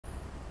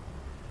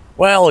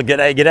Well,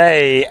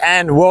 g'day,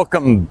 and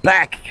welcome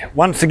back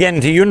once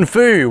again to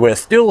YunFu. We're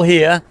still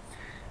here.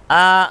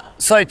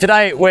 So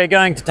today we're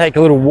going to take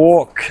a little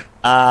walk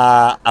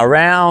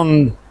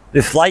around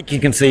this lake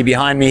you can see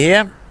behind me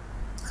here.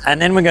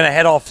 And then we're going to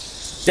head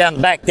off down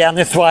the back, down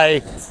this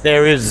way.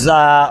 There is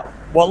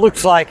what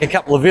looks like a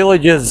couple of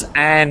villages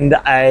and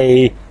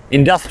a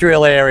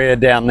industrial area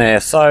down there.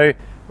 So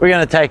we're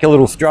going to take a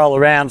little stroll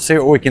around, see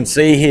what we can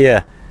see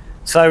here.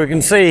 So we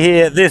can see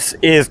here, this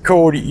is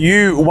called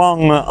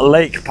YunFu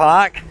Lake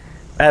Park.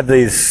 We have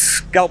these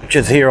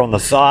sculptures here on the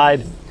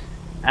side.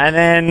 And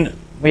then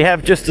we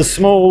have just a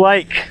small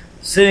lake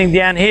sitting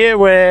down here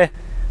where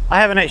I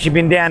haven't actually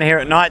been down here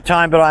at night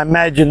time, but I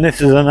imagine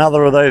this is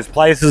another of those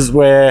places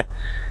where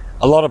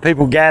a lot of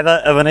people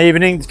gather of an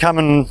evening to come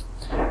and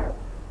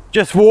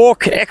just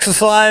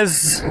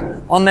exercise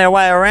on their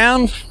way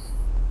around.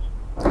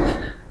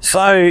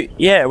 So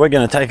yeah, we're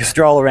going to take a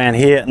stroll around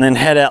here and then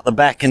head out the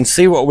back and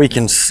see what we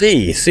can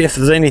see if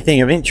there's anything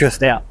of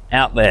interest out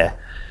there.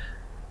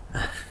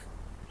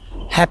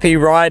 Happy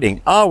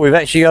riding. Oh, we've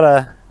actually got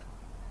a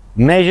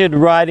measured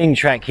riding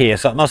track here,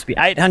 so it must be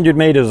 800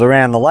 meters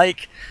around the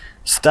lake,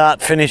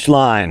 start finish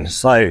line,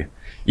 so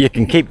you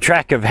can keep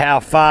track of how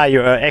far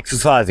you're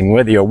exercising,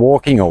 whether you're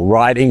walking or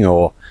riding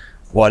or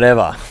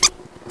whatever.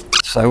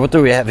 So what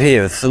do we have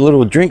here? It's a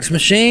little drinks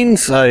machine,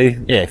 so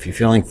yeah, if you're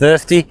feeling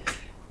thirsty.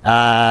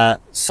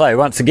 So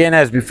once again,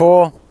 as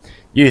before,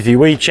 use your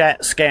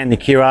WeChat, scan the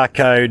QR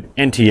code,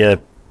 enter your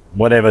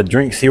whatever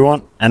drinks you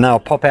want, and they'll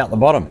pop out the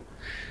bottom.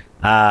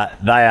 They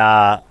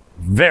are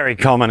very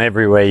common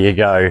everywhere you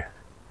go.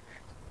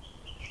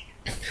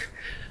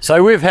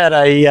 So we've had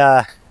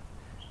a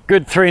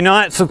good 3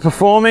 nights of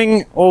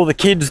performing. All the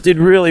kids did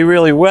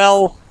really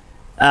well.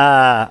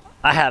 I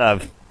had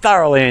a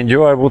thoroughly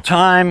enjoyable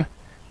time.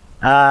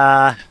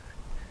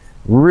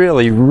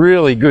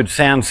 Really good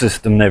sound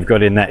system they've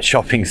got in that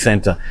shopping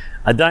centre.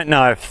 I don't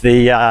know if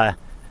the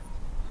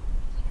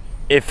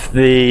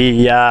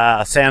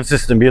sound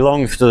system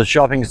belongs to the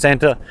shopping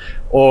centre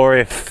or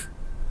if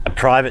a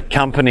private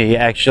company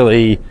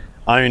actually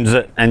owns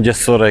it and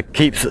just sort of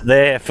keeps it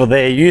there for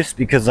their use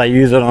because they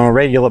use it on a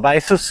regular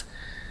basis.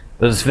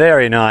 But it's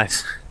very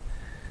nice.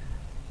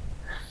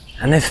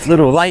 And this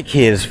little lake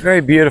here is very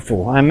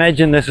beautiful. I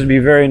imagine this would be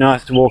very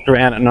nice to walk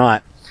around at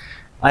night.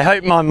 I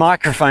hope my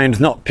microphone's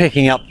not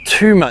picking up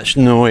too much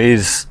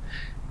noise.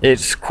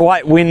 It's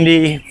quite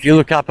windy. If you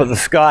look up at the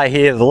sky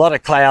here, there's a lot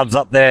of clouds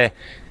up there.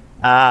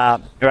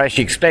 We're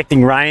actually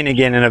expecting rain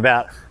again in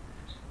about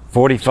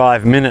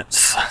 45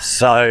 minutes.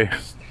 So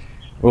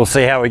we'll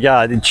see how we go.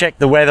 I did check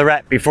the weather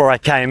app before I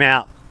came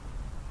out.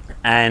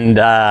 And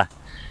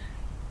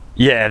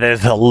yeah,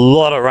 there's a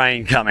lot of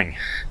rain coming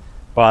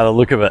by the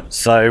look of it.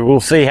 So we'll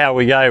see how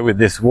we go with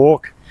this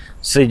walk.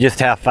 See just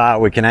how far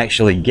we can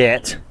actually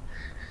get.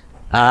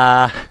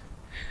 Have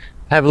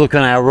a look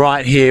on our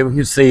right here. We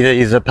can see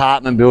these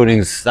apartment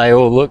buildings. They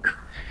all look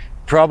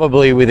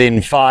probably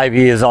within 5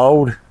 years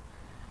old.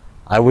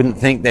 I wouldn't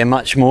think they're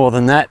much more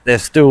than that. They're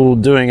still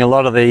doing a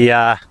lot of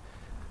the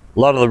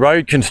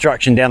road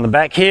construction down the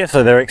back here,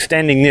 so they're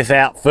extending this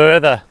out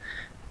further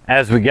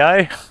as we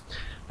go.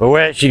 But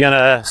we're actually going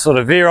to sort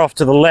of veer off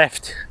to the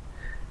left,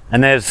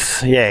 and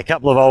there's a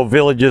couple of old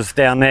villages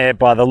down there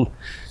by the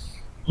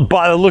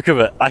look of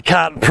it. I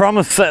can't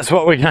promise that's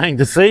what we're going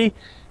to see.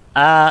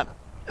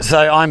 So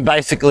I'm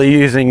basically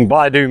using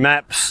Baidu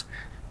Maps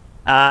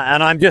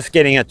and I'm just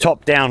getting a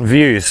top-down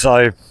view,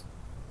 so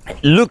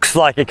it looks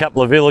like a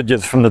couple of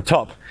villages from the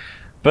top,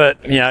 but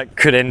you know, it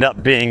could end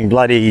up being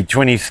bloody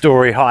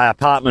 20-story high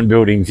apartment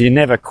buildings. You're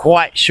never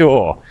quite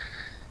sure.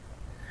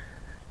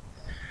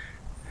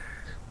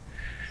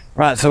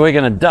 Right, so we're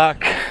going to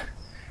duck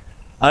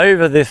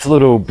over this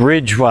little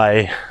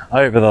bridgeway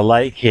over the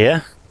lake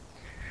here.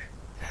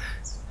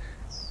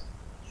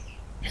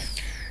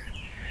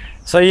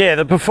 So yeah,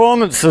 the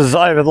performances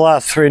over the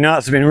last 3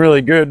 nights have been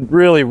really good,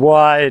 really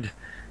wide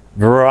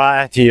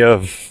variety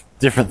of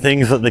different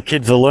things that the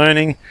kids are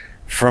learning,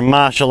 from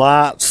martial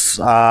arts,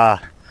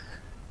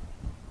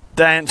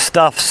 dance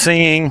stuff,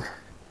 singing,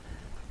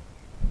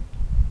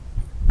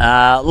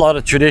 a lot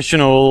of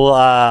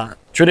traditional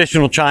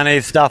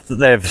Chinese stuff that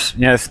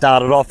they've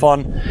started off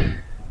on,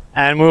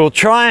 and we'll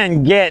try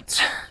and get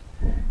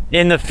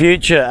in the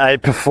future a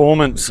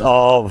performance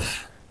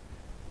of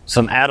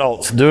some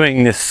adults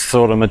doing this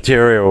sort of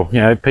material,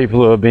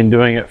 people who have been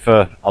doing it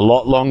for a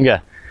lot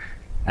longer,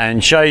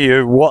 and show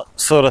you what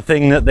sort of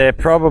thing that they're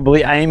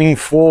probably aiming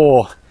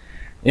for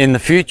in the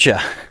future.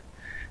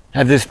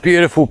 Have this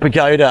beautiful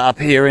pagoda up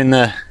here in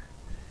the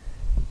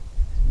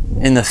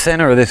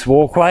center of this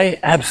walkway.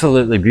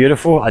 Absolutely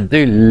beautiful. I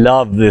do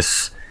love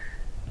this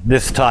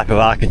type of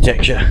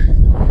architecture.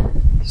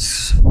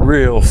 It's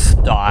real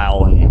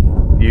style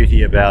and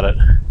beauty about it.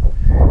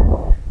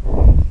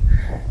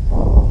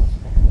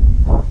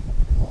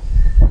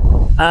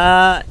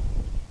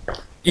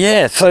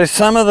 Yeah, so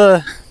some of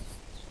the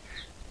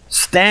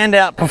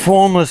standout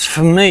performers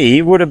for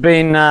me would have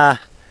been,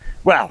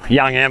 well,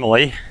 young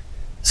Emily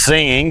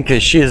singing,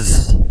 because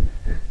she's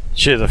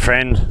she's a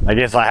friend. I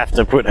guess I have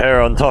to put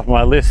her on top of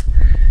my list.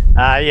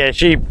 Yeah,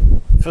 she,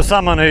 for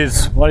someone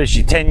who's, what is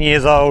she, 10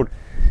 years old,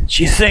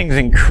 she sings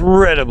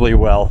incredibly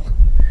well.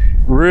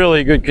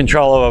 Really good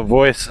control of her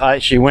voice. I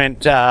actually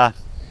went and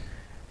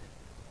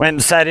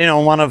sat in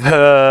on one of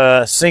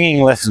her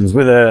singing lessons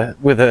with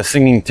her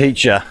singing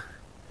teacher,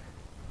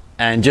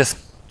 and just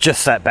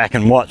sat back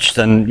and watched.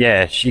 And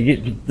yeah,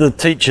 the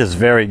teacher's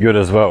very good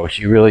as well.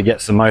 She really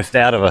gets the most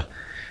out of her.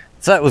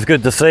 So that was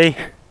good to see.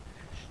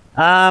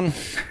 The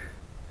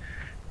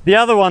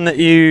other one that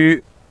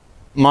you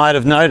might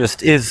have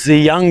noticed is the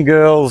young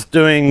girls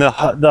doing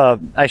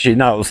actually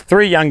no, it was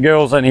 3 young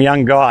girls and a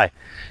young guy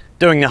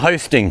doing the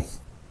hosting.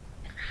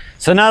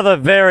 So another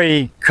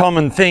very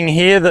common thing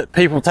here that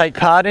people take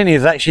part in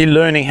is actually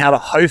learning how to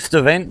host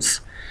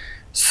events.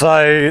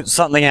 So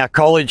something our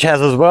college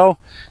has as well.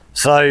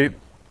 So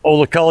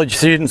all the college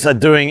students are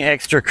doing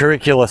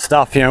extracurricular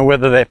stuff, you know,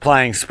 whether they're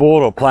playing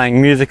sport or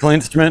playing musical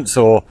instruments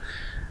or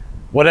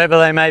whatever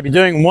they may be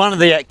doing. One of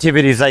the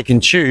activities they can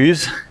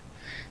choose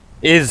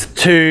is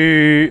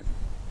to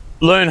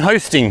learn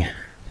hosting.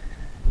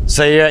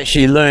 So you're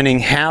actually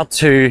learning how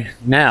to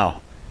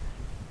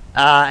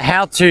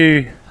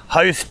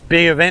host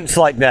big events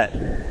like that.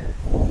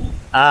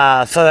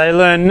 So they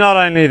learn not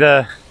only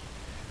the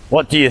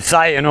what do you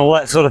say and all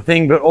that sort of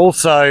thing, but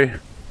also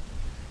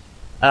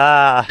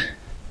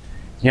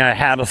you know,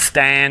 how to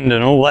stand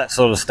and all that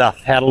sort of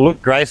stuff, how to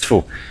look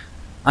graceful.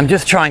 I'm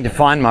just trying to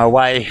find my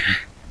way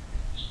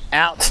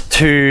out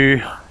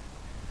to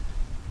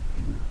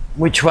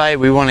which way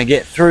we want to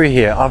get through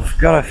here. I've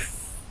got a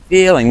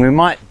feeling we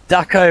might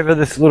duck over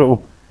this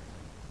little...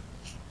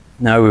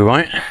 No, we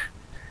won't.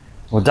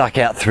 We'll duck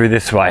out through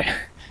this way.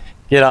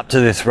 Get up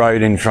to this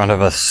road in front of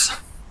us.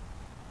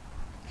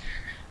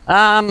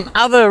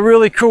 Other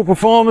really cool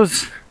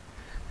performers.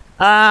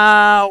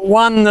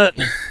 One that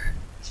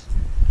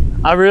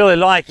I really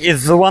like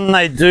is the one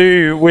they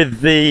do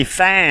with the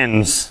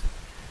fans.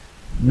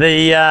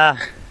 I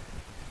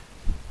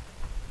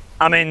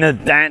mean, the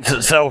dance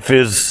itself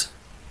is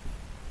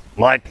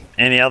like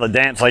any other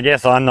dance, I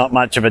guess. I'm not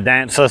much of a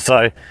dancer,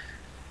 so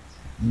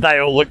they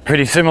all look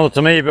pretty similar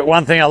to me. But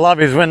one thing I love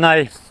is when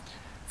they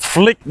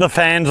flick the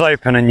fans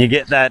open and you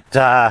get that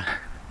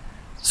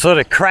sort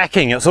of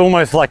cracking. It's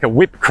almost like a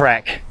whip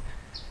crack.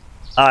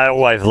 I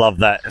always love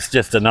that. It's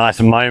just a nice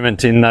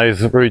moment in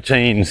those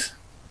routines.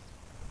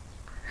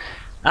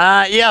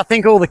 Yeah, I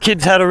think all the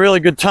kids had a really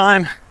good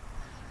time.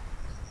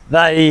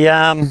 They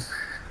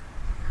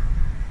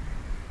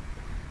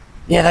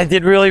yeah, they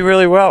did really,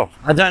 really well.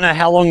 I don't know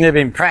how long they've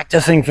been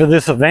practicing for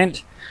this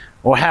event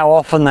or how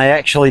often they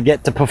actually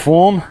get to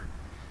perform,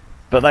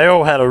 but they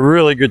all had a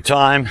really good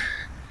time.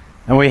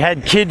 And we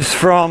had kids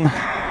from,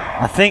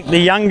 I think the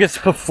youngest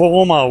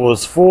performer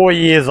was 4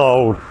 years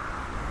old,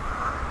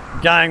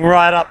 going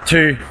right up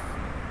to,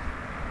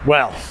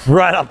 well,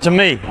 right up to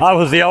me. I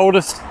was the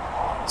oldest,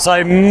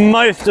 so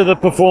most of the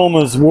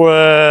performers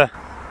were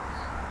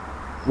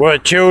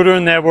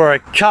children. There were a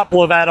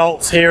couple of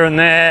adults here and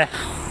there,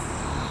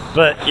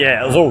 but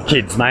yeah, it was all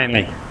kids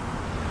mainly.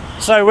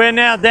 So we're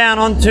now down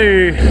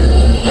onto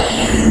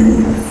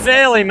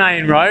fairly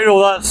main road,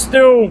 although it's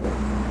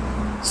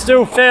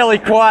still fairly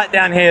quiet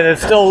down here.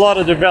 There's still a lot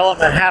of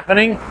development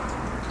happening,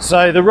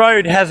 so the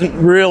road hasn't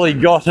really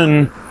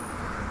gotten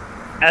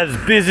as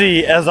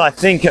busy as I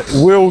think it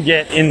will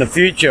get in the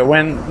future.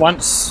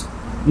 Once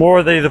more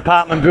of these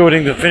apartment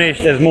buildings are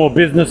finished, there's more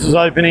businesses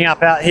opening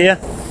up out here.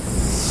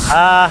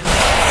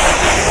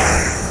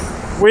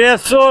 We are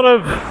sort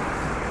of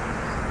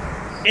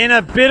in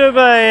a bit of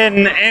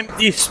an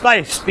empty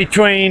space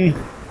between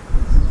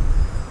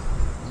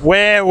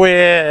where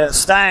we're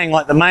staying,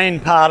 like the main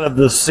part of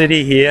the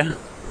city here,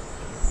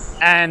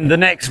 and the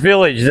next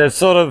village. There's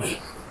sort of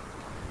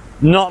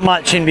not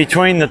much in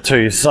between the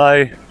two,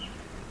 so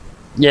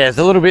yeah, there's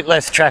a little bit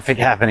less traffic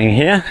happening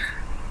here.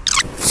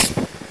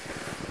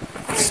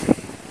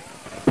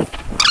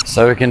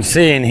 So we can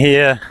see in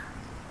here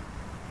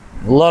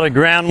a lot of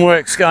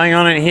groundworks going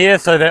on in here,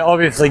 so they're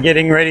obviously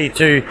getting ready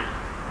to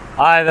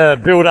either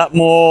build up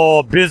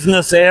more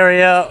business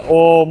area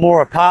or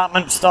more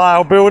apartment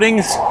style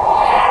buildings.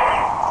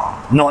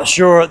 Not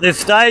sure at this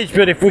stage,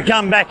 but if we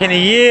come back in a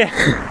year,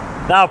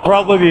 they'll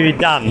probably be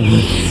done.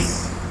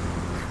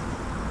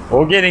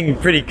 Or getting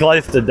pretty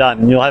close to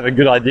done. You'll have a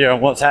good idea on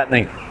what's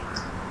happening.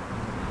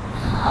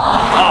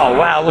 Oh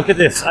wow, look at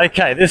this.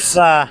 Okay, this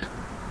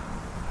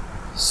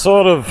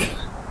sort of,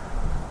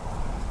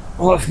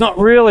 well, it's not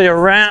really a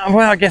round,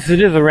 well, I guess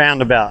it is a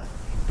roundabout,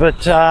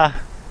 but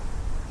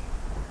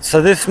so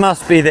this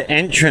must be the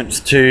entrance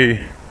to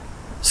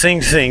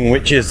Sing Sing,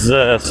 which is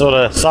the sort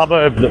of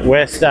suburb that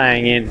we're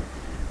staying in.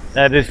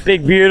 This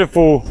big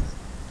beautiful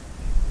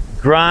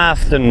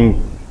grassed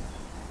and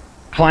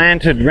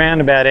planted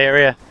roundabout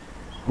area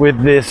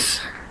with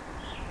this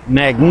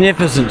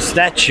magnificent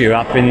statue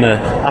up in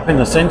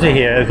the center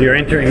here as you're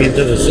entering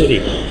into the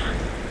city.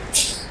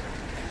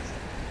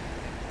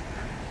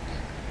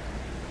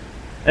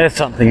 There's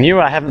something new.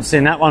 I haven't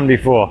seen that one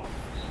before.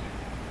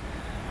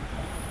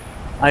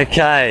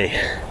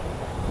 Okay,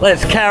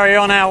 let's carry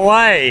on our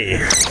way.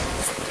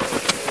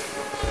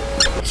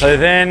 So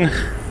then,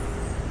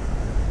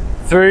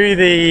 through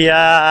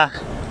the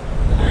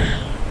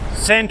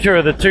center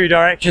of the two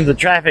directions of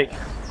traffic,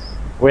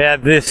 we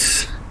have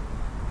this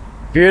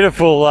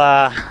beautiful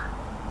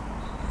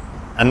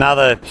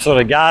another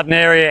sort of garden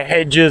area,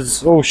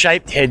 hedges, all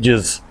shaped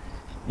hedges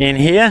in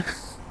here.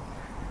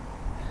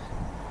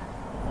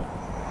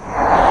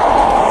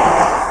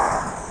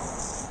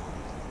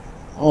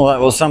 Oh,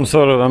 that was some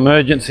sort of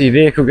emergency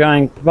vehicle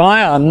going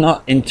by. I'm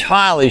not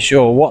entirely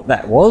sure what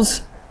that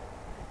was.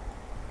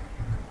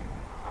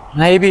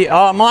 Maybe,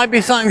 oh, it might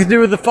be something to do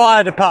with the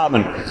fire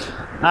department.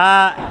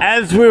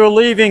 As we were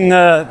leaving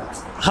the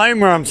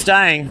home where I'm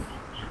staying,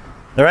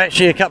 there were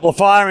actually a couple of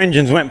fire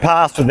engines went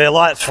past with their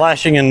lights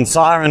flashing and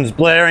sirens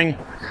blaring.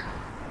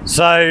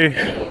 So,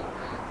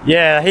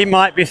 yeah, he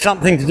might be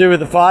something to do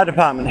with the fire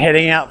department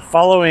heading out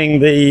following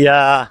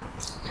the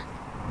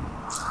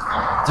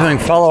doing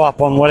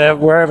follow-up on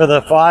wherever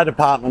the fire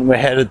department we're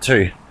headed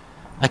to.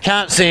 I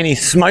can't see any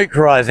smoke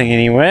rising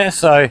anywhere,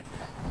 so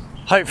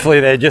hopefully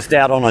they're just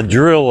out on a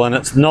drill and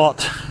it's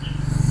not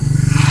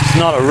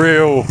a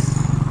real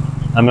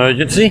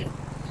emergency.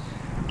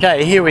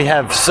 Okay, here we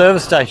have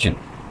service station.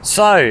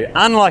 So,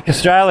 unlike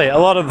Australia, a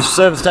lot of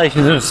service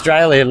stations in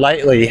Australia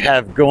lately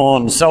have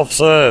gone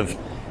self-serve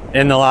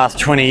in the last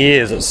 20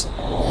 years. It's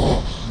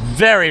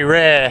very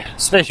rare,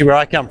 especially where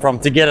I come from,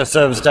 to get a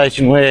service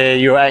station where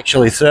you're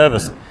actually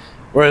serviced.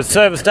 Whereas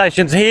service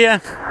stations here,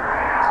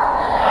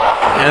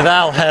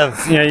 they'll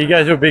have, you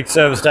go to a big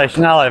service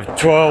station, they'll have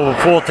 12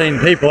 or 14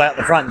 people out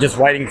the front just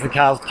waiting for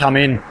cars to come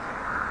in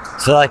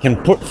so they can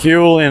put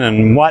fuel in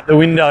and wipe the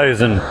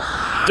windows and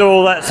do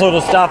all that sort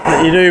of stuff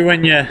that you do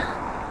when you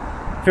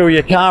fill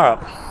your car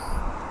up.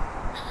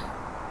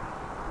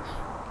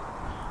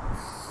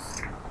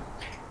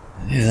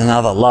 Here's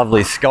another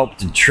lovely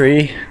sculpted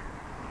tree.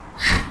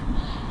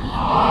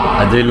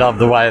 I do love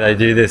the way they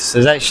do this.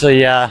 There's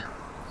actually,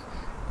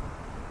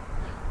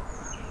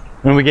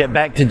 when we get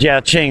back to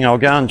Jiaoqing, I'll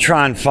go and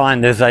try and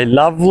find, there's a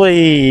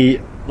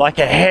lovely, like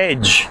a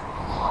hedge,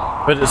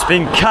 but it's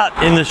been cut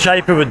in the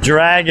shape of a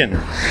dragon,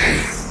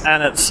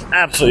 and it's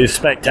absolutely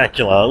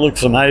spectacular. It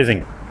looks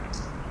amazing.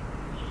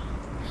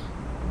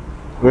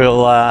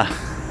 We'll go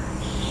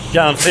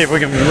and see if we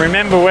can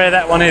remember where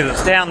that one is.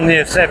 It's down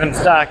near Seven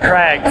Star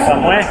Crag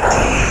somewhere.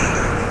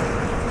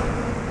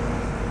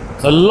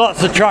 So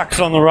lots of trucks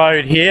on the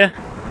road here.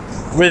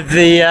 With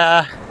the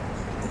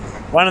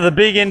one of the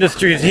big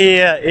industries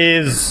here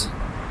is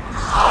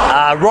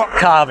rock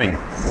carving.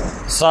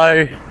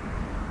 So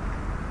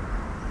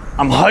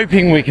I'm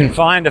hoping we can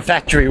find a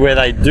factory where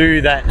they do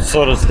that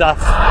sort of stuff.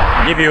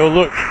 Give you a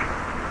look.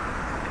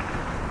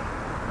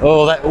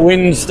 Oh, that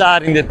wind's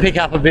starting to pick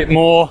up a bit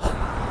more.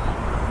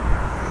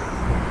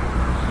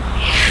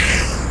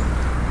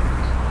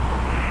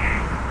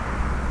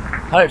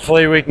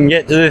 Hopefully we can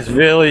get to this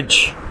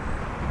village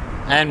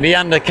and be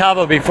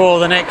undercover before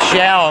the next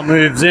shower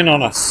moves in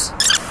on us.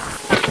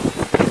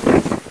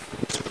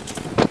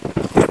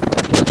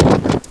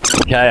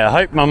 Okay, I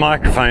hope my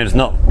microphone is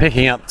not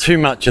picking up too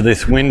much of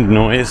this wind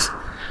noise,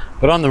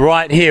 but on the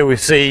right here we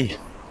see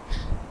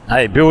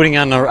a building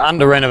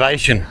under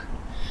renovation.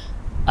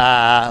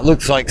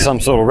 Looks like some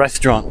sort of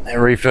restaurant.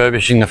 They're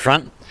refurbishing the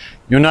front.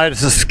 You'll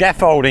notice the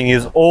scaffolding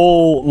is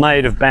all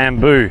made of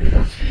bamboo.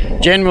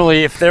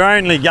 Generally, if they're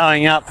only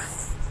going up,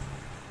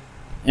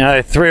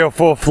 3 or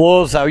 4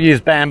 floors, they'll use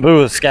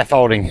bamboo as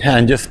scaffolding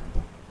and just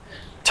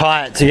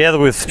tie it together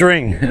with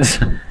string.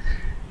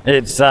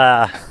 It's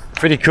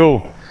pretty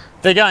cool.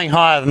 If they're going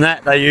higher than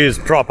that, they use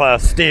proper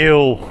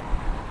steel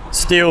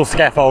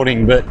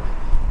scaffolding, but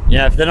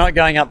if they're not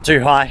going up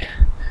too high,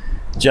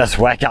 just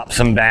whack up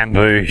some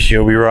bamboo,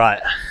 she'll be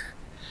right.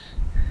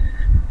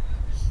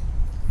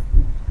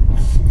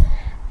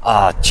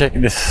 Check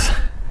this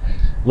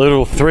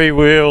little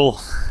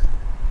 3-wheel.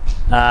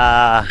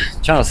 Trying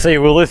to see,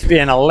 will this be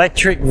an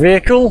electric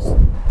vehicle?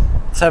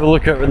 Let's have a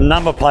look at the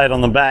number plate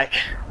on the back.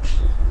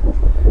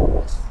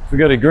 We've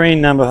got a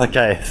green number.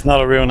 Okay, it's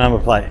not a real number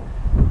plate.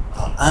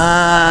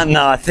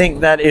 No, I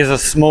think that is a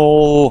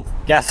small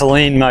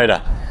gasoline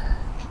motor.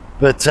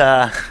 But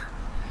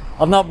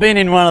I've not been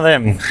in one of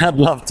them. I'd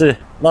love to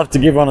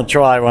give one a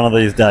try one of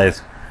these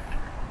days.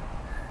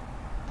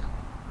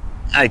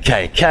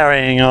 Okay,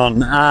 carrying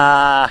on.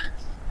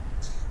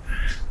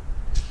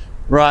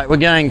 Right, we're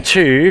going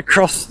to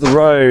cross the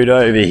road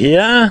over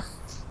here.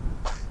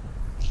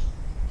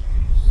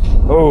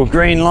 Oh,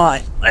 green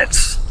light.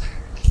 Let's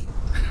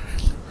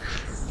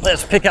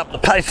pick up the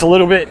pace a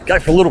little bit, go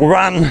for a little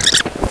run.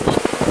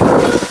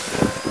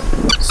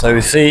 So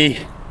we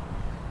see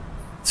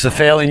it's a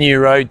fairly new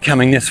road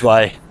coming this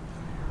way.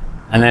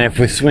 And then if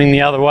we swing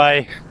the other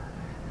way,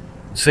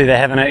 see they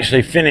haven't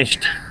actually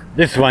finished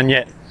this one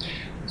yet.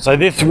 So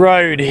this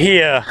road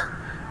here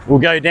will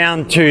go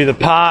down to the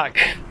park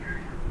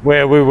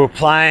where we were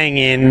playing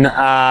in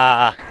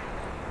the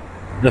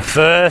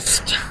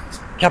first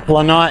couple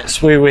of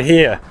nights we were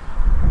here.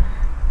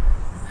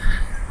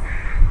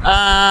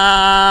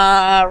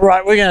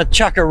 Right, we're going to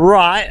chuck a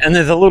right, and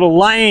there's a little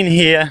lane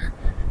here.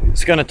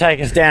 It's going to take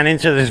us down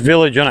into this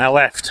village on our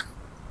left.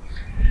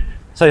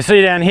 So you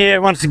see down here,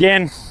 once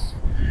again,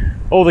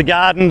 all the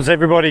gardens,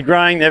 everybody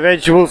growing their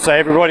vegetables. So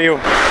everybody,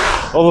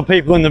 all the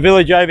people in the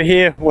village over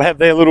here will have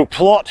their little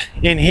plot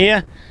in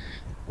here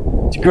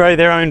to grow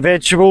their own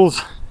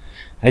vegetables.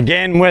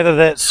 Again, whether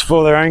that's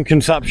for their own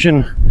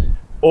consumption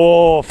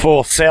or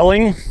for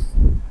selling,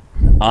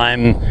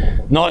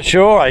 I'm not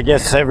sure. I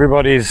guess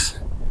everybody's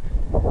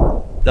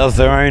does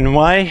their own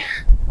way.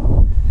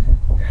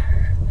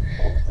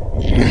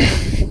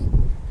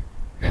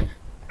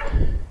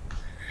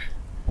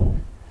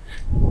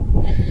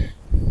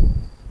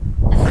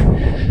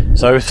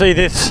 So we see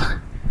this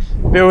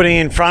building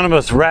in front of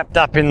us wrapped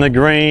up in the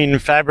green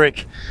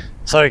fabric.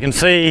 So you can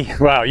see,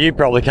 well, you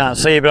probably can't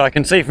see, but I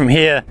can see from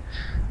here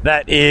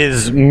that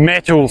is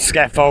metal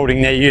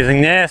scaffolding they're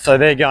using there. So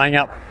they're going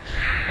up,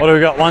 what do we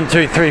got? 1,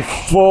 2, 3,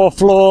 4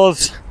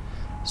 floors.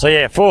 So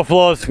yeah, 4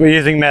 floors. We're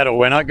using metal.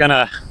 We're not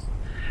gonna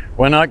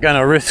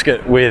risk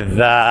it with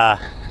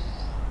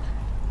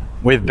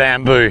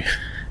bamboo.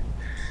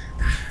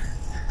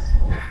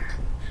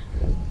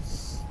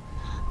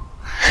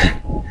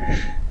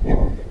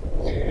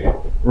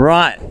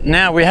 Right,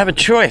 now we have a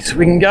choice.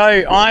 We can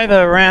go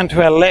either around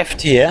to our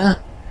left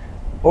here,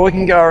 or we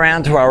can go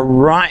around to our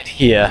right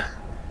here.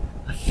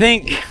 I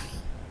think...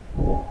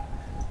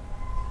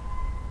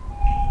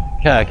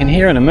 Okay, I can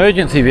hear an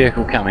emergency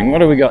vehicle coming. What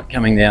do we got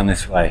coming down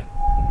this way?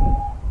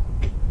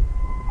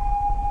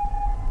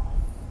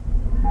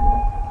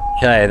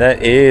 Okay,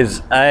 that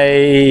is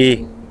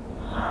a...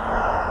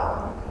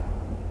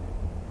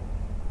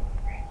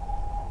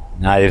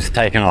 No, it's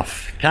taken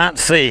off. Can't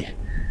see.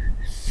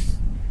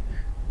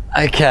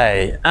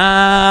 Okay,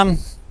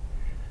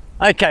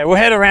 okay, we'll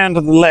head around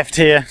to the left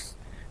here,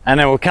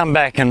 and then we'll come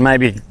back and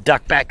maybe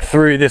duck back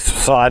through this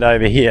side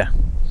over here.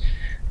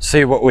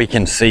 See what we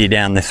can see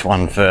down this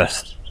one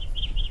first.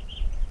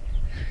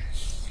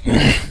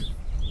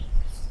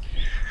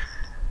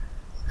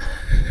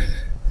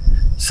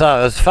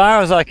 So as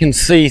far as I can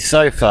see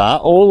so far,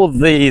 all of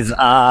these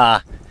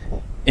are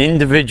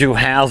individual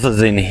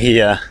houses in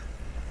here,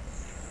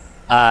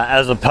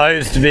 as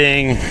opposed to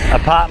being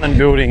apartment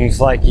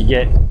buildings like you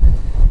get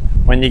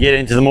when you get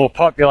into the more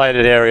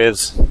populated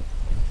areas.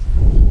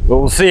 But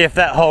we'll see if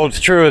that holds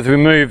true as we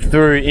move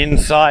through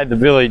inside the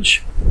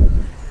village.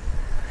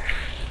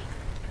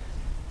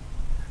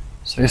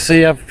 So you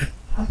see, if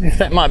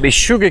that might be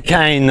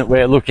sugarcane that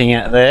we're looking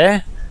at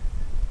there.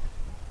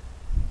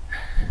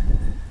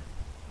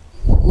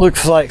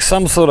 Looks like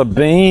some sort of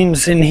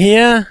beans in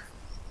here.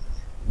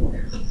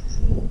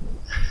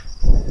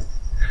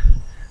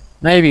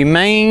 Maybe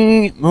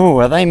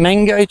are they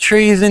mango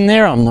trees in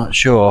there? I'm not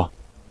sure.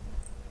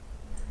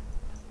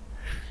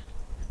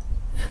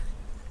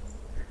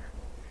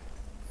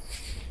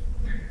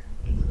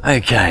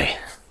 Okay.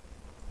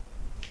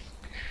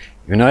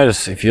 You'll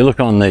notice if you look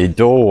on the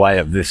doorway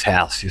of this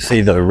house, you see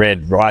the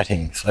red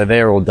writing. So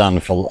they're all done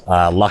for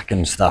luck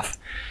and stuff,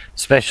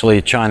 especially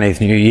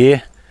Chinese New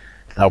Year.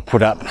 They'll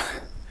put up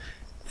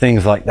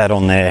things like that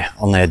on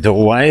their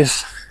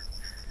doorways.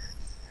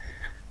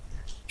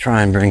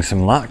 Try and bring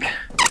some luck.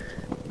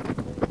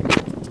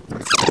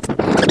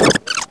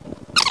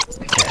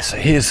 Okay, so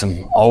here's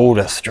some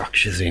older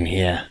structures in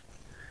here.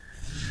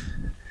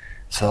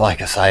 So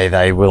like I say,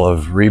 they will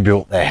have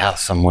rebuilt their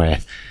house somewhere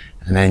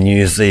and then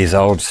use these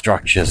old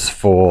structures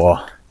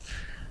for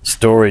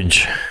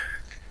storage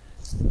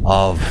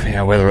of, you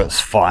know, whether it's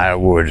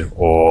firewood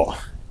or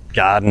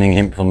gardening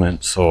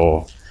implements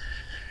or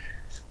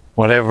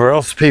whatever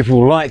else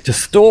people like to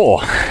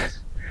store.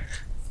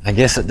 I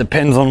guess it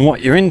depends on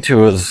what you're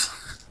into as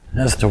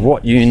to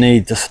what you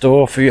need to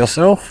store for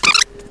yourself.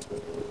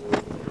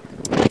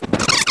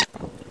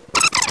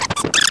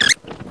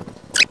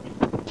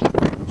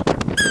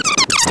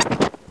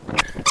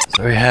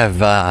 So we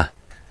have a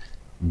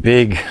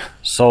big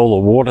solar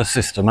water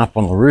system up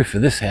on the roof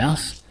of this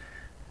house.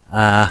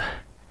 Yeah,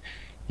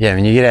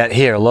 when you get out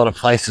here, a lot of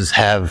places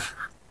have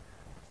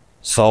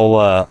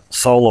solar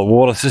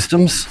water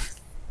systems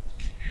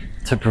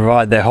to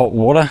provide their hot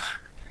water.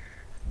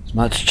 It's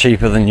much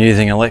cheaper than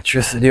using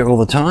electricity all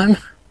the time.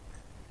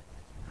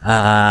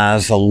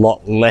 There's a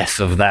lot less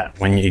of that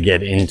when you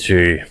get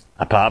into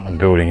apartment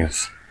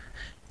buildings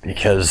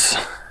because,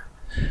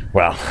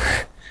 well,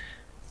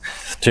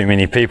 there's too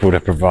many people to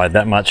provide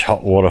that much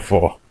hot water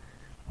for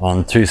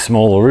on too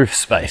small a roof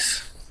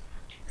space.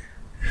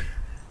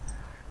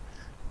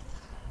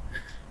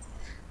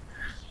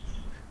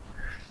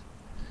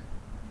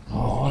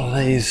 Oh, what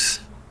are these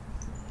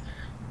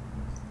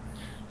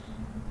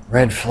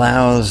red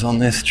flowers on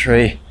this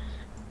tree?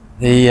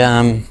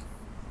 The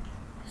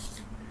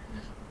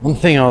one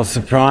thing I was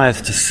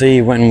surprised to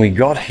see when we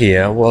got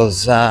here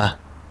was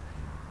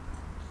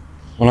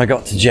when I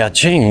got to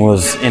Jiaqing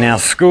was in our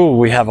school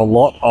we have a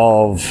lot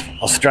of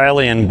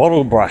Australian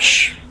bottle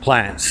brush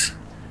plants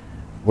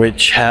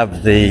which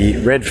have the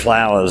red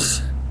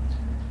flowers,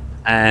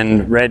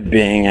 and red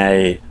being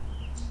a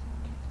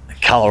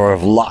colour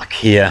of luck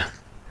here.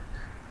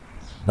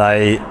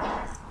 They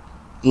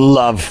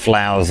love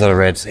flowers that are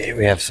red. So here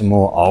we have some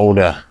more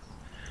older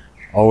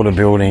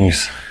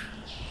buildings.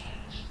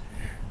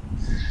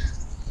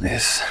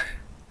 There's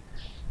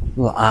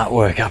little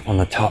artwork up on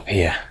the top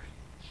here.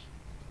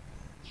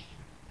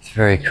 It's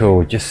very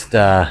cool. Just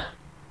that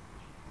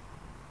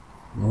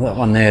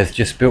one there is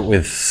just built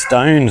with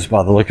stones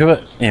by the look of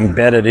it,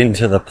 embedded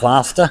into the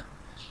plaster.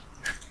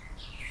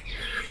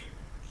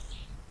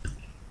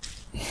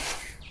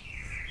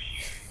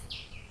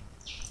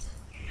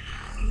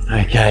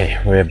 Okay,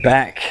 we're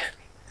back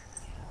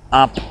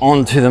up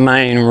onto the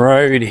main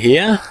road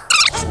here.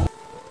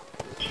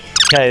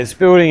 Okay, this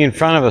building in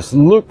front of us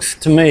looks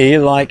to me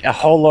like a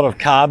whole lot of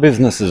car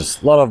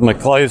businesses. A lot of them are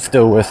closed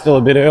still. We're still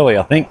a bit early,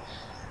 I think.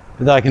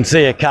 But I can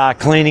see a car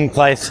cleaning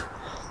place,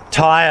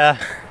 tire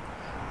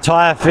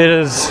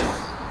fitters,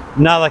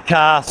 another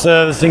car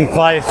servicing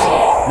place,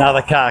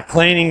 another car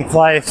cleaning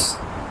place.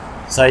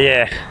 So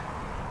yeah,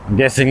 I'm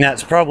guessing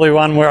that's probably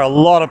one where a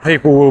lot of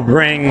people will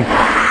bring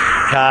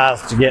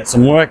cars to get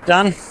some work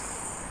done.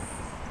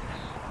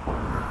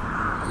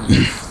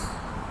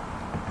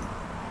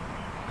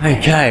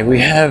 Okay, we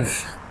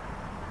have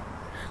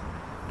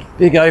a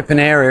big open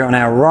area on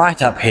our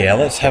right up here.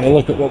 Let's have a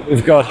look at what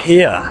we've got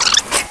here.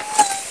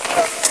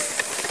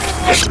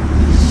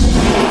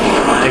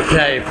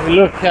 Okay, if we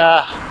look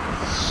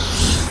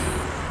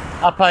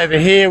up over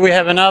here, we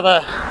have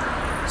another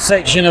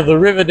section of the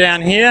river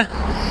down here,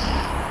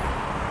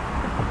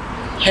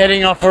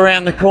 heading off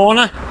around the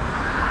corner.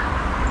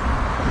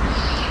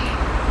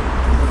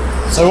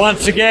 So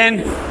once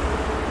again,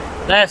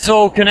 that's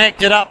all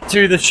connected up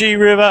to the Xi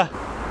River,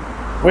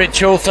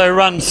 which also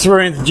runs through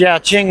into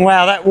Jiaqing.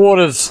 Wow, that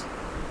water's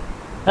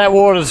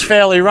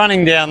fairly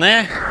running down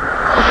there.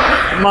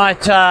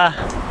 Might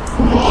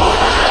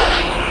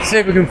see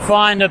if we can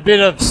find a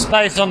bit of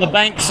space on the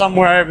bank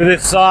somewhere over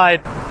this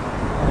side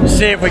and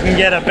see if we can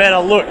get a better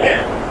look.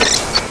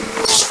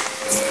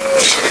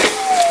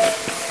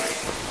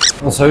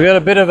 Also, we've got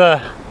a bit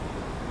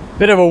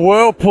of a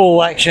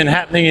whirlpool action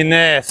happening in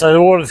there, so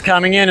the water's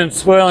coming in and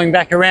swirling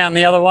back around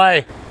the other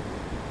way.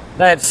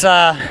 That's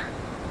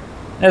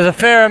there's a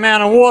fair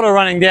amount of water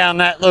running down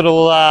that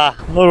little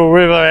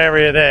river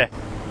area there.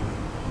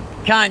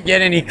 Can't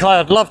get any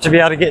closer. I'd love to be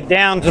able to get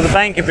down to the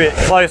bank a bit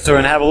closer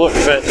and have a look,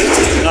 but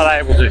not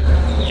able to.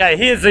 Okay,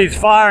 here's these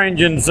fire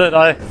engines that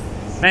I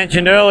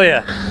mentioned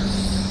earlier.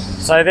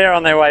 So they're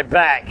on their way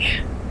back.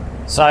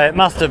 So it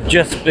must have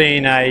just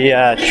been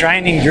a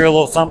training drill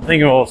or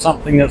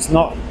something that's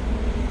not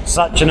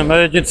such an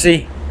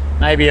emergency.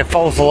 Maybe a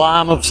false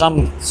alarm of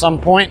some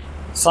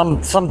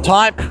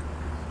type.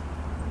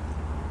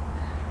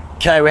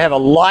 Okay, we have a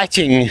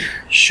lighting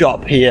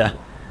shop here.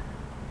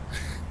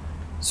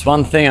 It's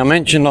one thing I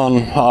mentioned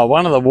on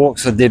one of the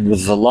walks I did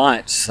was the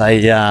lights.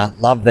 They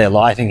love their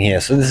lighting here.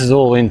 So this is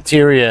all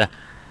interior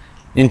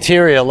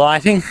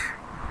lighting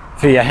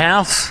for your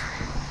house.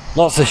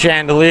 Lots of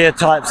chandelier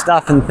type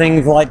stuff and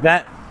things like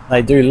that.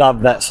 They do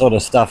love that sort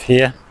of stuff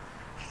here.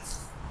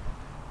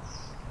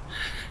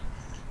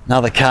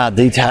 Another car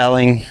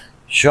detailing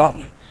shop.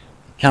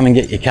 Come and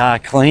get your car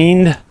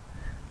cleaned.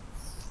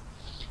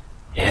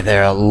 Yeah,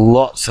 there are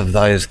lots of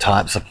those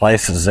types of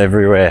places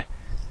everywhere.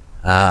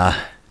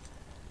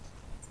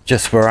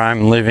 Just where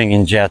I'm living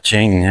in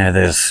Jiaqing,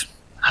 there's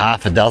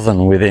half a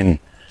dozen within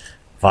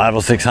 500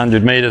 or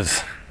 600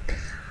 meters.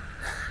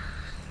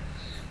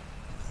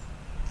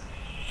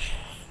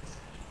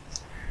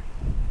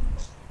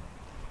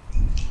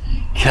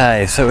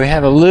 Okay, so we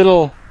have a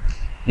little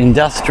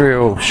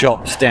industrial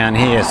shops down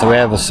here. So we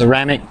have a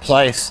ceramic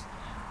place,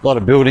 a lot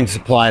of building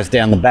supplies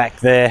down the back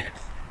there.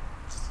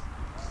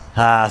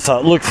 So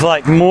it looks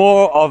like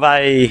more of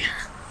a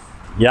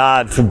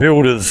yard for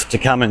builders to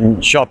come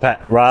and shop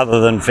at rather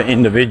than for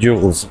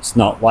individuals. It's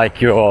not like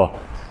your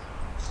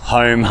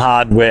home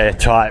hardware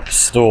type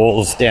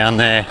stores down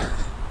there.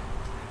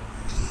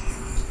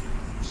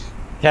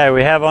 Okay,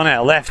 we have on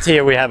our left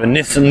here, we have a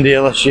Nissan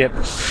dealership.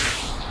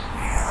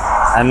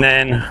 And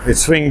then we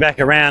swing back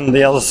around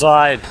the other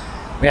side,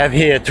 we have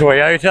here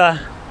Toyota.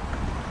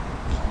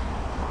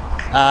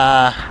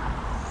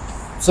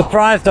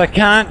 Surprised I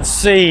can't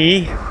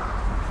see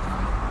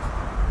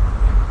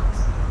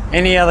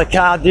any other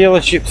car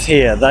dealerships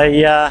here.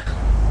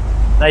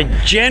 They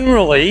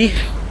generally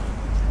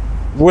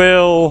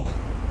will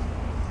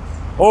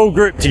all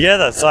group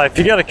together. So if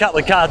you've got a couple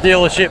of car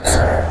dealerships,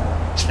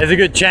 there's a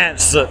good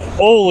chance that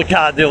all the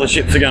car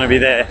dealerships are going to be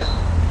there.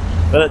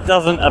 But it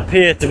doesn't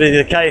appear to be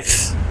the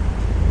case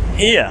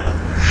here.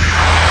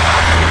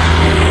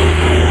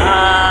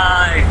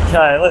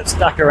 Okay, let's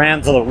duck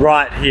around to the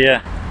right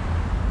here.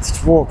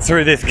 Let's walk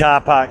through this car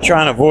park,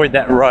 try and avoid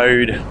that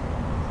road.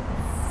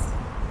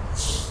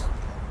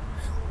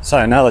 So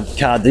another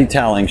car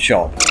detailing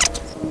shop.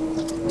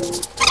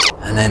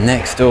 And then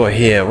next door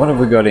here, what have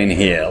we got in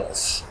here?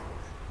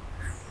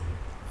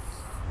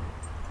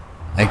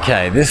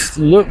 Okay, this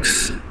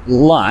looks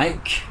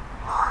like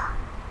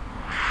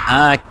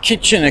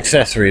kitchen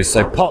accessories.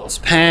 So pots,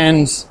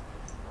 pans,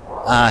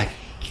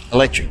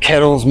 electric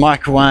kettles,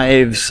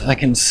 microwaves. I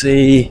can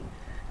see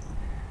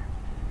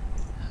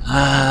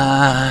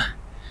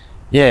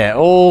Yeah,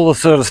 all the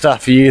sort of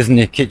stuff you use in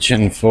your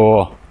kitchen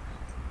for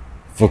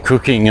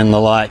cooking and the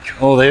like.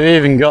 Oh, they've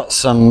even got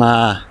some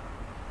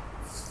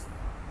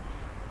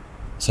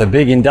so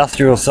big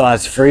industrial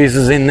sized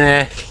freezers in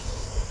there.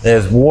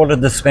 There's water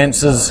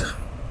dispensers.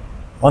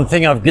 One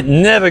thing I've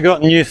never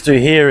gotten used to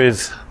here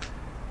is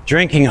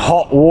drinking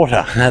hot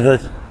water. Now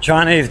the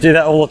Chinese do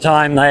that all the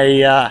time. They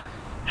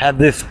have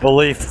this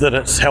belief that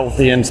it's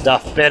healthy and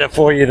stuff, better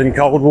for you than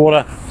cold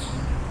water.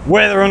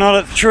 Whether or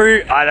not it's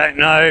true, I don't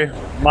know.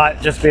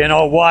 Might just be an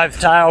old wives'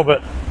 tale,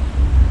 but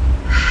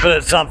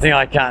it's something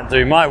I can't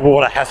do. My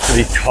water has to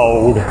be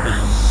cold.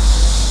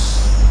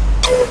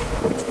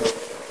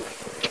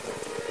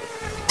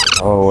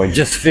 Oh, we're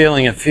just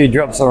feeling a few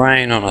drops of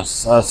rain on us.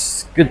 So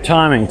it's good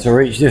timing to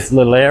reach this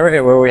little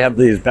area where we have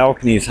these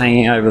balconies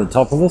hanging over the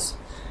top of us.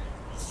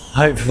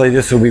 Hopefully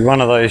this will be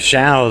one of those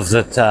showers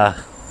that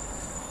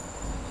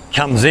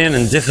comes in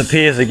and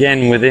disappears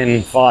again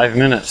within 5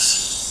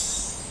 minutes.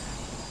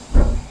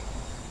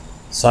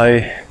 So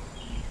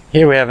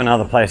here we have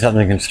another place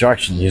under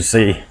construction. You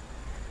see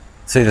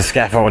the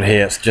scaffold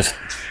here. It's just,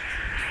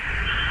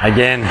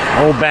 again,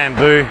 all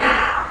bamboo.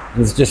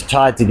 It's just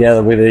tied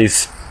together with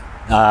these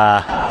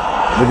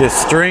with this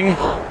string.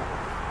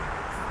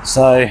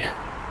 So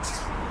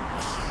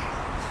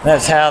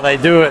that's how they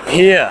do it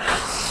here.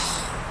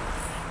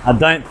 I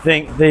don't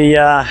think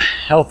the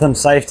health and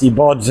safety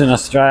bods in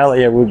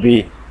Australia would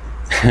be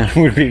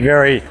would be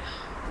very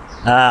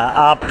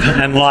up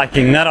and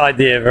liking that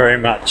idea very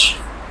much.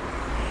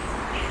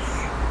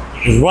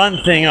 There's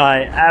one thing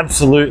I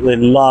absolutely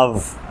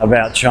love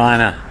about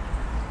China.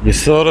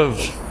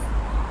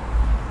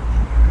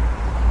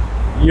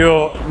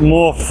 You're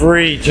more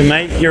free to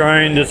make your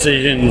own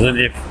decisions, and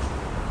if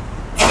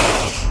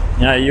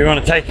you want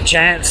to take a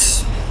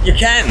chance, you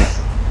can.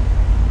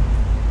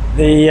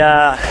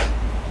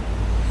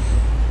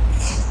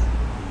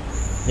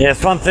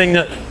 It's one thing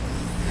that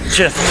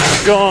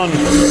just gone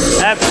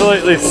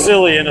absolutely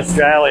silly in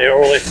Australia,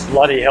 all this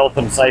bloody health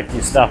and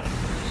safety stuff.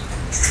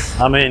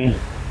 I mean,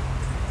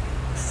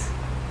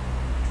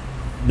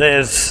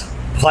 there's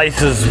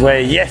places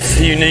where yes,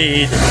 you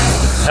need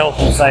health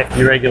and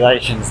safety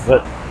regulations,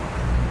 but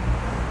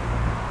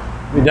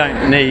we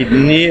don't need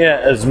near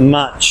as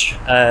much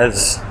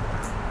as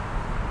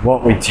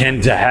what we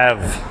tend to have.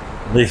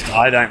 At least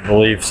I don't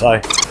believe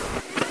so.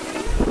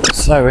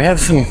 So we have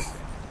some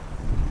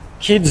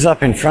kids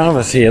up in front of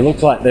us here.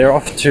 Look like they're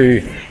off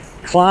to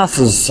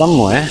classes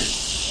somewhere.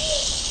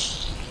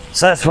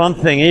 So that's one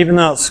thing. Even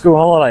though it's school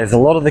holidays, a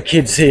lot of the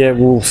kids here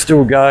will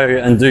still go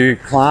and do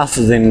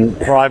classes in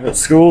private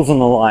schools and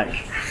the like.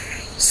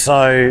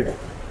 So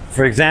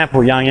for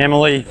example, young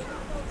Emily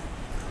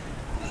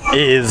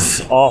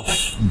is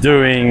off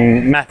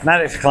doing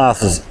mathematics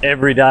classes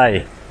every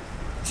day,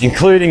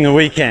 including the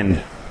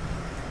weekend,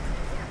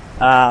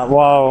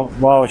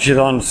 while she's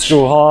on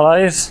school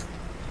holidays.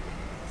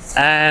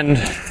 And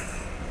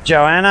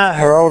Joanna,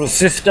 her older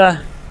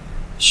sister,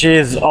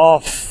 she's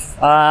off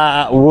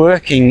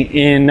working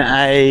in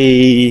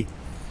a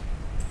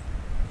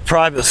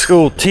private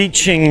school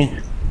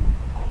teaching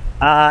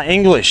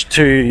English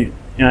to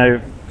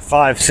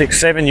 5,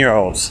 6,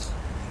 7-year-olds.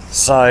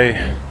 So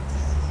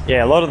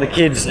yeah, a lot of the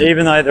kids,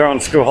 even though they're on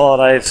school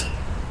holidays,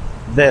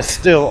 they're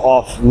still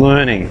off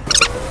learning.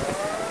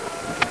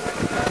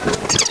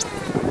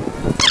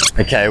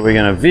 Okay, we're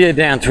going to veer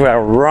down to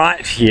our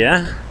right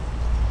here,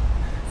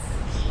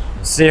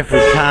 see if we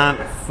can't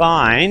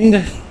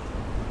find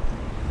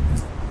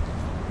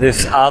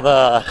this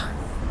other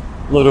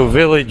little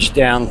village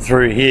down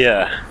through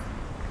here.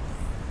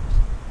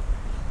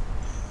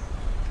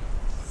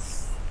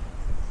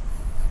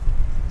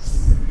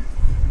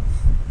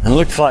 And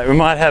looks like we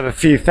might have a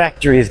few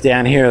factories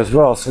down here as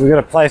well. So we've got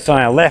a place on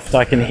our left.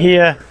 I can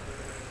hear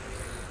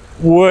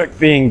work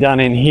being done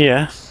in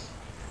here.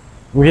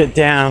 We'll get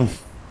down,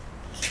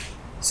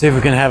 see if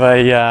we can have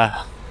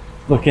a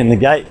look in the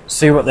gate,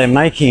 see what they're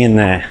making in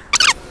there.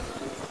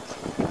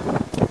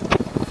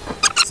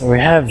 So we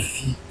have,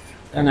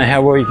 I don't know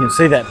how well you can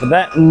see that, but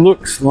that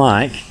looks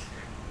like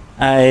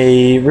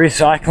a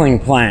recycling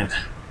plant.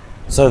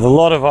 So there's a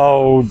lot of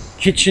old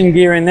kitchen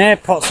gear in there,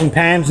 pots and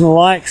pans and the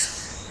likes.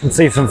 You can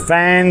see some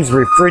fans,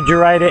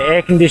 refrigerator,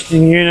 air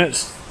conditioning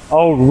units,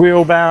 old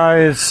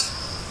wheelbarrows,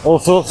 all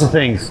sorts of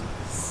things.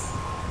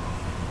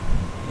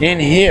 In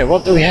here,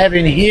 what do we have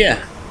in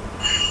here?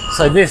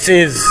 So this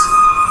is,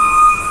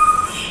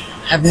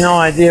 I have no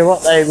idea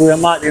what they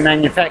might be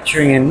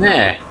manufacturing in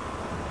there.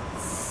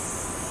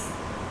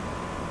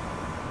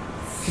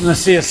 Can I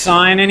see a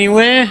sign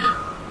anywhere?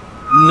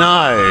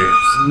 No,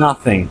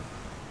 nothing.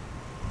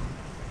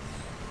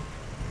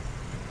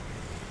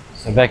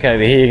 So back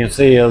over here you can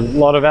see a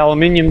lot of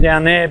aluminium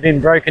down there, been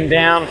broken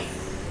down.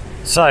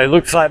 So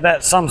looks like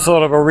that's some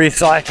sort of a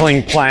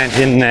recycling plant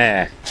in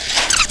there.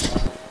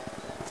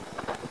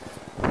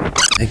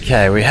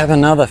 Okay, we have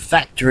another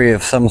factory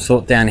of some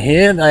sort down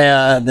here.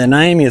 Their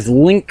name is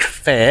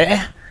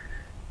YunFu.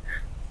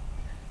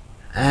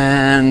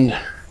 And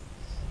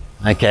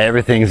okay,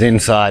 everything's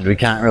inside. We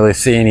can't really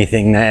see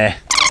anything there.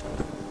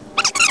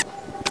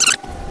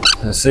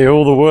 I see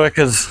all the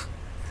workers,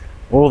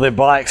 all their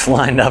bikes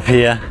lined up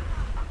here.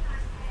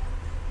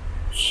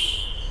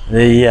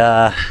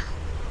 Yeah,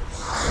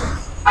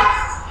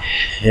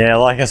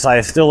 like I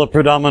say, still a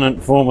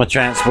predominant form of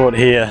transport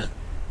here.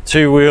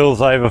 2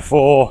 wheels over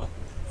 4.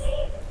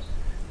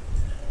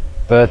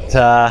 But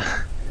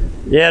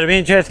yeah, it'll be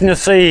interesting to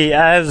see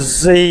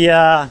as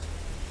the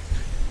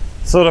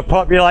sort of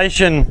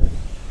population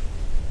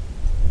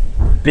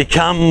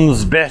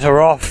becomes better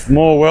off,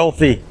 more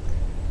wealthy.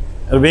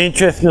 It'll be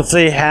interesting to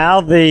see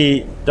how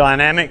the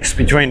dynamics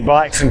between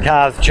bikes and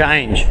cars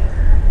change.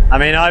 I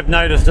mean, I've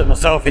noticed it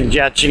myself in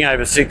Jiaqing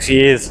over 6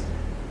 years.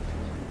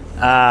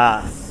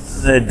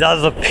 There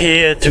does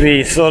appear to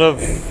be sort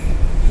of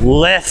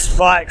less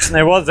bikes than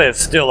there was. There's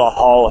still a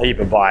whole heap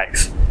of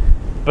bikes,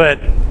 but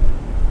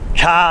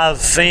cars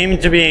seem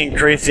to be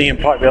increasing in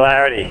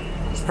popularity.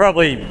 It's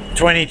probably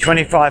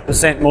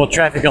 20–25% more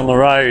traffic on the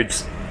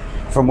roads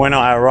from when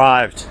I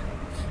arrived,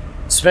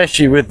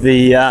 especially with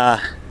the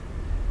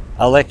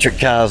electric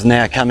cars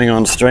now coming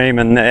on stream,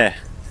 and they're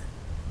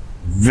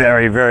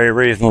very, very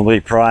reasonably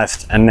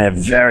priced and they're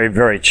very,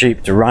 very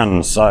cheap to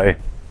run. So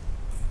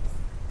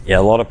yeah,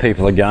 a lot of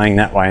people are going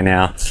that way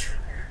now.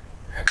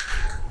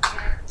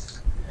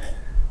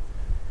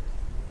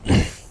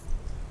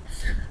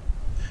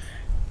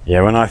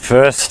 Yeah, when I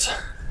first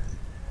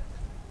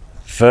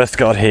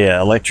got here,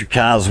 electric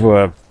cars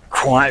were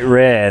quite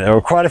rare. There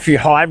were quite a few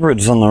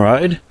hybrids on the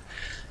road,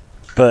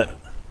 but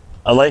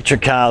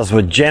electric cars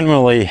were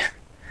generally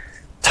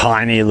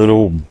tiny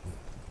little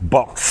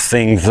box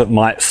things that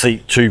might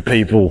seat 2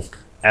 people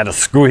at a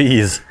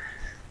squeeze.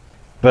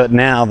 But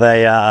now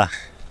they are,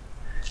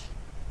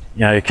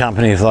 you know,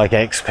 companies like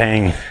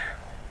XPeng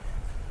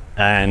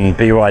and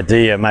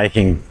BYD are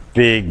making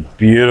big,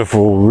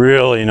 beautiful,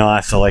 really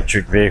nice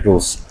electric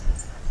vehicles,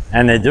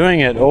 and they're doing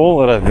it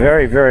all at a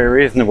very, very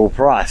reasonable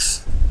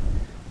price.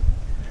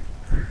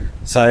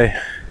 So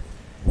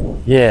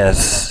yeah,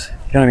 it's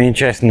going to be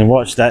interesting to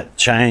watch that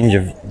change,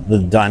 of the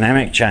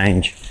dynamic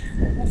change.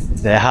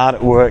 They're hard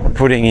at work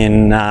putting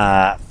in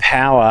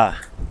power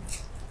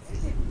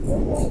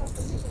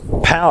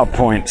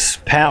points,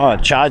 power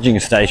charging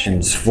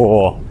stations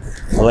for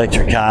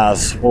electric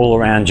cars all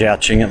around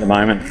Jiaqing at the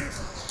moment.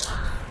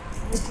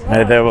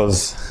 There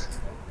was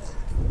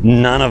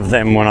none of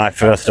them when I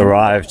first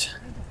arrived,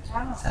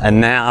 and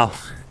now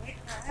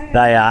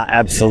they are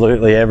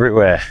absolutely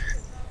everywhere,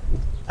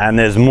 and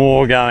there's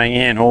more going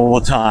in all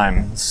the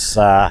time. It's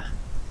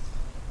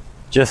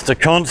just a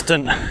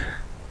constant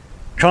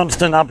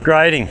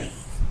upgrading.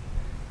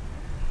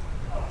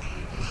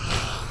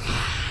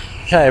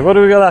 Okay, what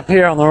do we got up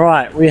here on the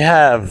right? We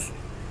have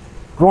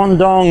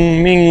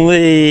Guangdong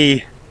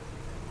Mingli.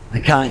 I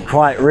can't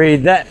quite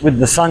read that with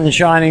the sun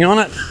shining on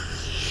it.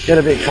 Get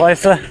a bit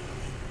closer.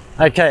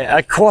 Okay,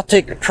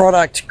 Aquatic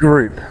Product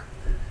Group.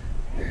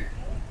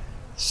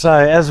 So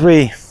as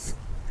we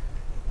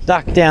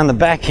duck down the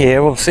back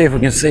here, we'll see if we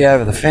can see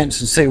over the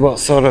fence and see what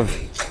sort of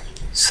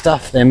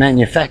stuff they're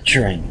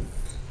manufacturing.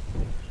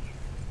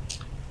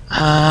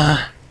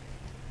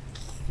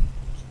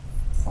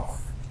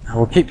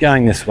 We'll keep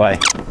going this way.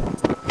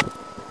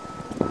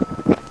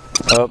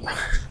 Oh,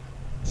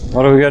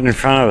 what have we got in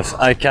front of us?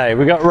 Okay,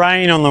 we got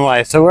rain on the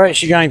way, so we're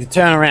actually going to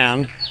turn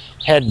around,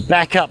 head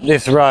back up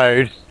this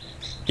road,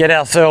 get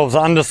ourselves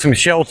under some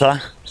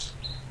shelter,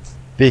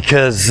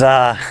 because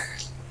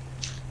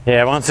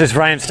yeah, once this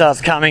rain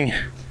starts coming,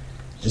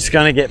 it's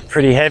going to get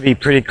pretty heavy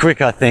pretty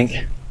quick, I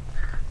think.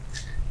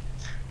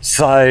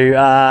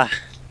 So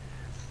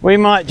we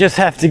might just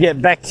have to get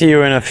back to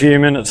you in a few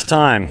minutes'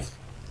 time.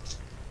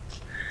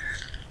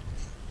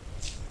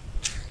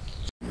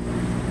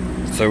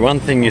 So one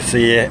thing you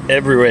see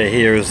everywhere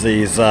here is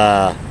these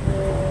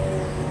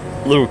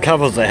little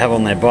covers they have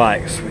on their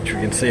bikes, which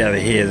we can see over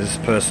here. This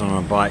person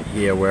on a bike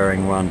here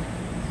wearing one.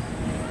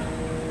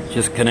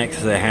 Just connects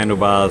to their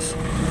handlebars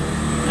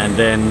and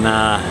then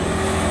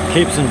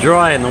keeps them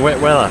dry in the wet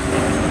weather.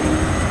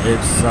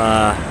 It's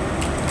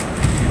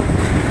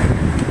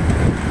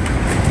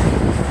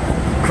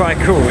quite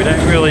cool. We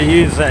don't really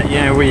use that,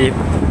 you know, we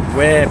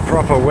wear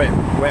proper wet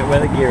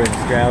weather gear in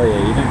Australia.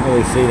 You don't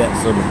really see that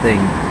sort of thing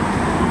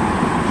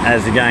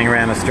as you're going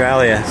around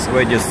Australia. So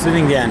we're just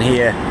sitting down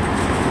here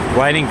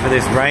waiting for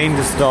this rain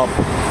to stop,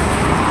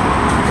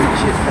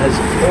 which has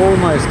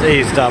almost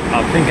eased up.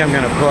 I think I'm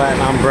going to pull out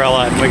an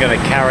umbrella and we're going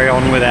to carry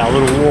on with our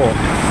little walk.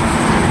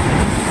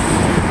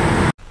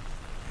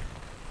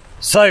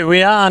 So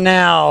we are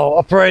now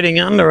operating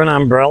under an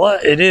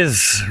umbrella. It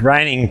is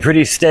raining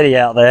pretty steady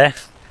out there.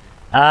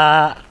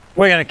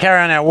 We're going to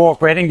carry on our walk.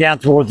 We're heading down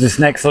towards this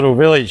next little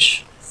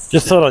village.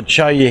 Just thought I'd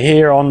show you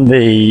here on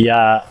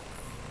the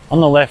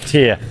left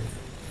here.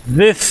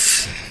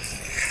 This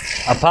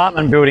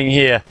apartment building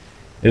here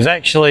is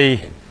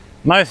actually,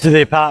 most of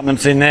the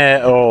apartments in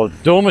there, or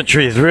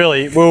dormitories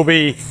really, will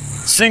be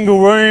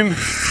single room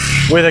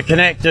with a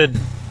connected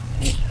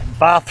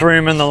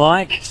bathroom and the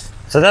like.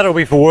 So that'll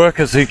be for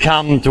workers who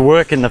come to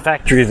work in the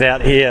factories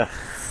out here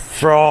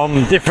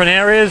from different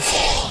areas.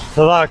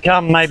 So they'll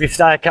come, maybe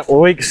stay a couple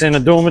of weeks in a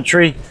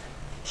dormitory,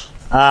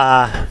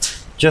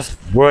 just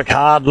work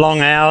hard,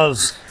 long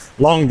hours,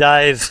 long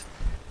days,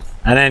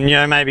 and then, you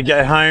know, maybe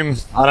go home,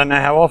 I don't know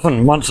how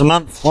often, once a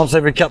month, once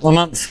every couple of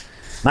months,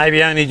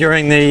 maybe only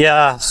during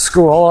the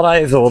school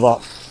holidays, or the,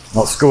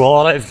 not school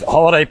holidays,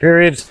 holiday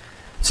periods.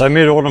 So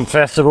Mid-Autumn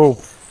Festival,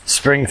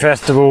 Spring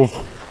Festival,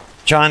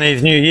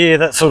 Chinese New Year,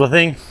 that sort of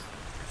thing.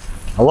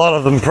 A lot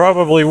of them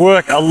probably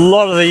work a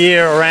lot of the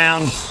year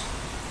around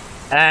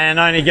and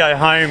only go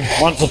home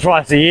once or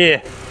twice a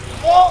year.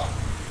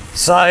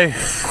 So,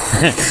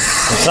 there's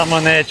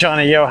someone there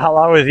trying to yell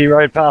hello as he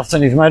rode past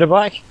on his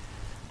motorbike.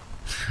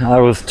 I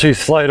was too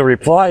slow to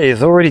reply,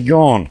 he's already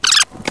gone.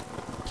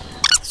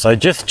 So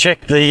just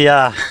check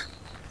the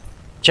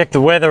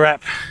weather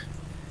app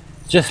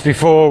just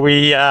before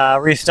we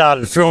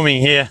restarted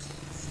filming here.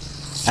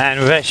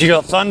 And we've actually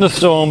got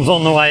thunderstorms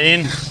on the way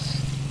in.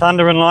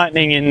 Thunder and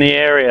lightning in the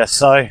area.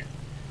 So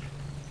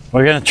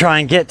we're going to try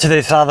and get to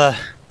this other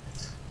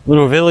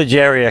little village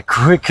area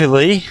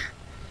quickly.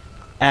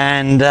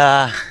 And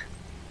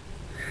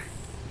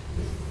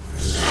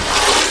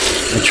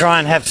try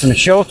and have some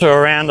shelter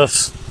around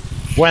us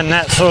when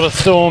that sort of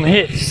storm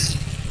hits.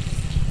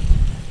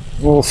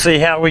 We'll see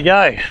how we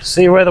go,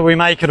 see whether we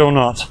make it or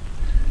not.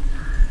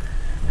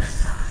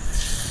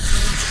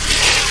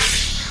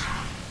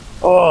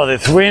 Oh,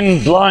 this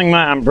wind blowing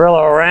my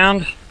umbrella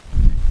around.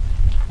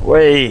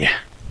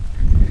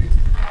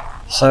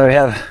 So we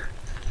have,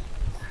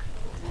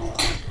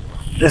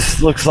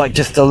 this looks like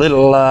just a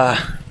little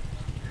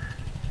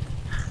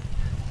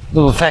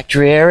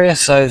factory area,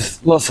 so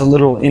there's lots of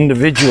little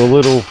individual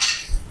little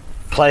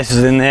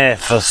places in there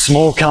for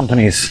small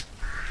companies,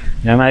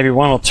 you know, maybe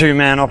 1 or 2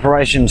 man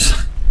operations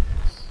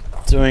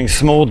doing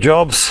small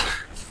jobs,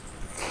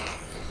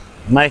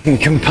 making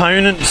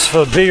components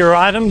for bigger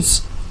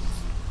items.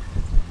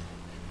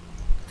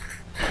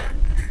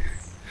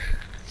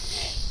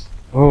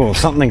 Oh,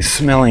 something's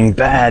smelling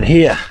bad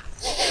here.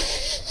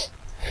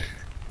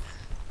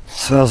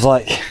 Smells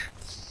like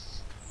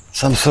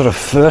some sort of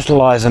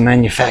fertilizer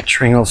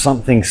manufacturing or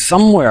something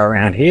somewhere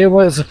around here.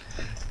 Where's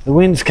the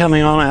wind's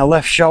coming on our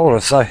left shoulder,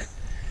 so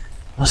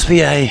must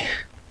be a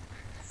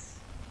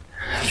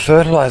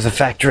fertilizer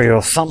factory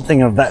or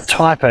something of that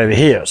type over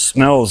here. It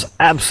smells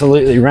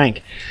absolutely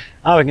rank.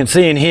 Oh, we can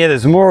see in here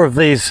there's more of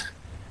these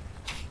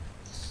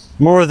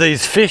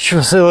fish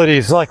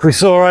facilities like we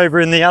saw over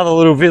in the other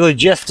little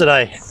village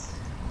yesterday.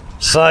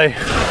 So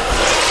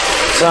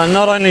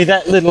not only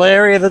that little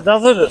area that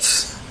does it,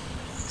 it's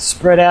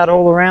spread out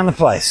all around the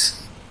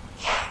place.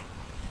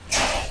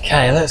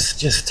 Okay, let's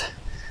just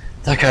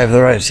duck over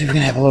the road, see if we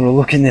can have a little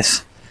look in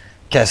this.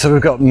 Okay, so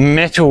we've got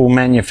metal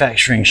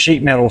manufacturing,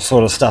 sheet metal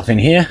sort of stuff in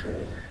here.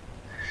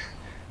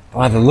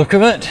 By the look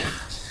of it.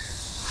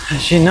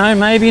 Actually, no,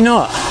 maybe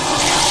not.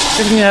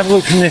 See if we can have a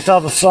look from this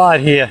other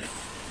side here.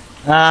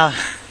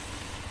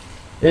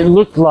 It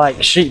looked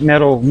like sheet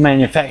metal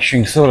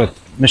manufacturing sort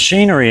of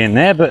machinery in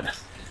there, but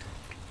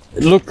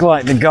it looked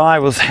like the guy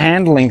was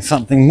handling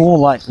something more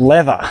like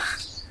leather.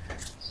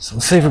 So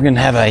we'll see if we can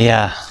have a,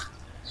 yeah,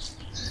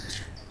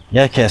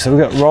 okay, so we've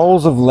got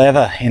rolls of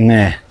leather in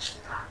there.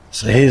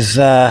 So he's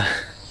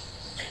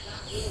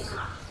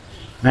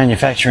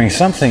manufacturing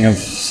something of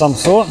some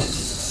sort.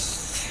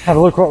 Have a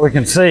look what we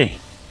can see.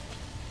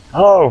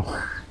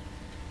 Oh,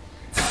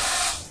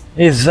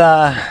 is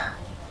yeah,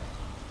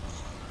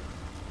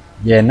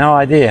 no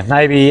idea.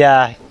 Maybe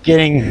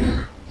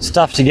getting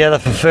stuff together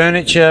for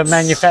furniture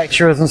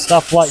manufacturers and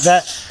stuff like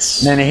that.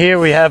 And then here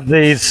we have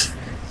these,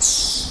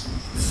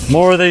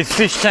 more of these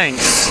fish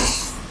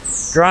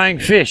tanks, growing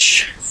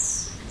fish.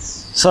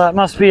 So it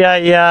must be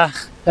a,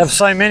 have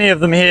so many of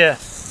them here.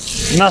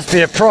 It must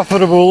be a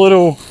profitable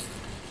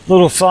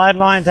little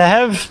sideline to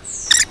have.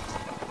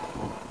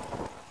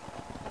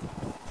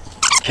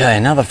 Okay,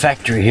 another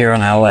factory here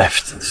on our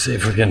left. Let's see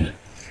if we can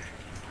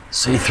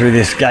see through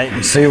this gate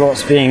and see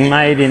what's being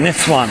made in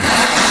this one.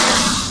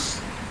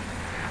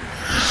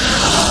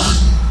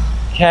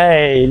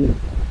 Okay,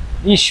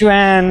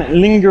 Yishuan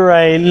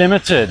Lingerie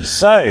Limited.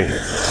 So,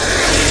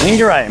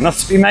 Lingerie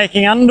must be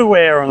making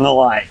underwear and the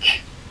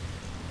like.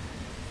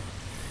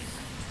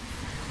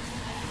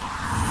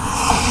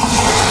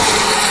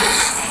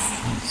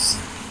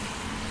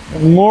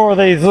 More of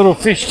these little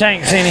fish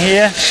tanks in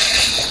here.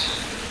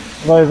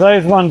 Although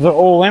those ones are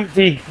all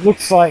empty.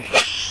 Looks like,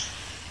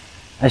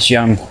 actually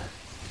I'm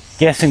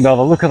guessing by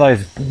the look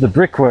of the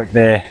brickwork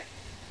there,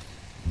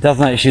 it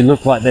doesn't actually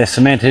look like they're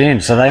cemented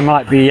in, so they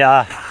might be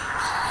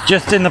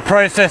just in the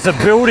process of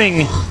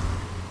building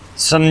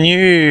some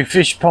new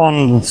fish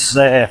ponds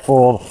there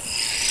for.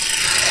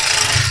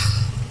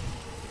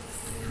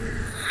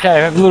 Okay,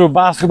 we have a little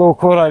basketball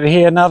court over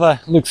here. Another,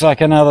 looks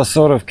like another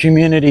sort of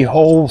community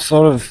hall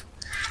sort of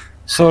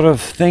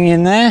thing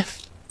in there.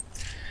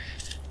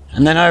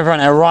 And then over on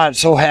our right,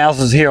 it's all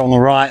houses here on the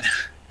right.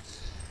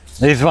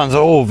 These ones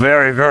are all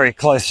very, very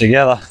close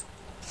together.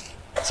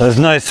 So there's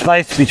no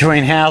space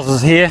between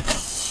houses here.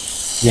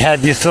 You had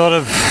your sort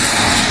of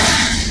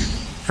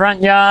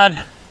front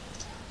yard,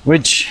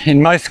 which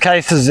in most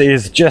cases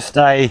is just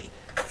a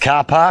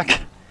car park.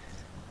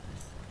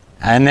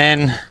 And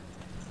then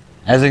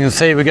As you can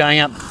see, we're going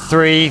up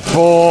 3,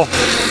 4.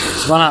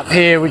 There's one up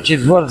here, which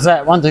is, what is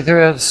that? 1, 2,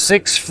 3,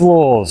 6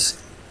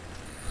 floors.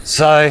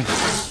 So,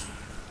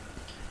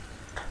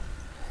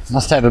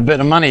 must have a bit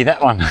of money,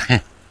 that one.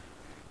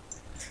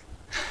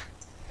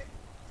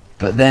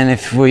 But then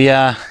if we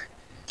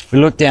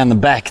look down the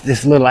back,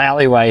 this little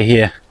alleyway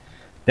here,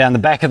 down the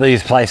back of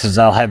these places,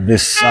 they'll have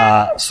this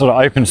sort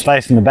of open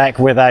space in the back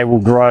where they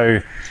will grow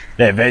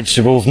their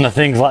vegetables and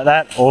things like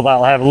that, or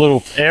they'll have a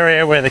little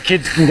area where the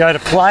kids can go to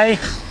play.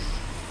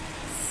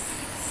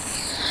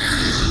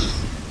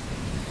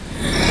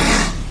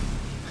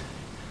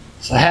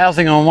 So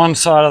housing on one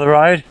side of the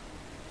road,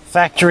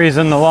 factories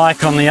and the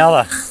like on the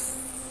other.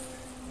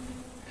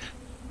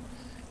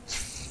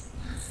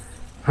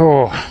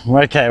 Oh,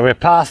 okay, we're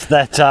past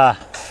that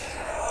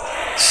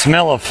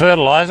smell of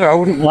fertilizer. I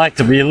wouldn't like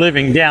to be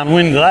living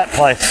downwind of that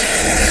place.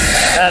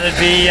 That'd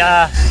be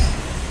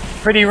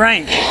pretty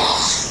rank.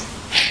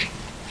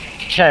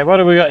 Okay, what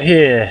do we got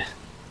here?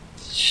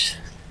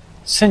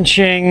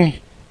 Sinching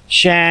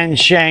Shan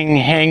Shang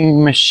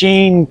Heng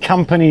Machine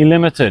Company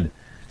Limited.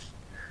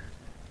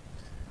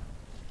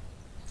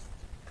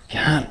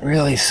 Can't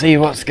really see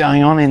what's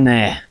going on in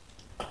there.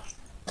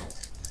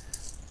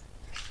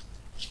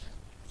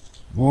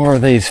 More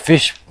of these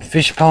fish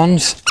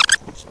ponds.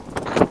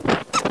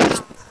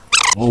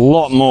 A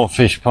lot more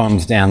fish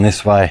ponds down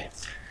this way.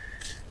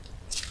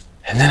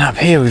 And then up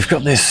here we've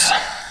got this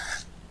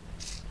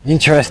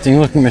interesting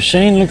looking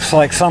machine. Looks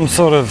like some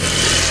sort of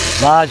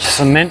large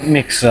cement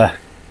mixer,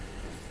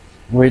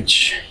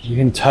 which you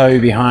can tow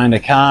behind a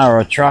car or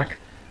a truck.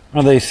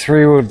 One of these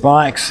 3-wheeled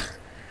bikes.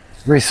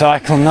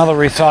 Another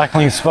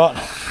recycling spot.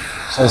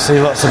 So I see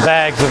lots of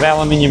bags of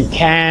aluminium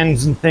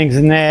cans and things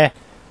in there.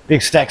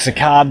 Big stacks of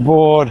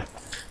cardboard.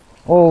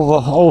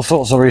 All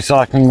sorts of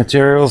recycling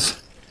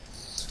materials.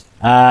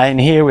 In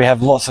here we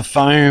have lots of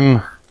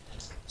foam.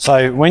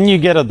 So when you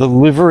get a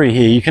delivery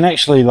here, you can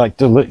actually like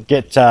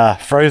get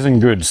frozen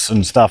goods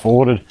and stuff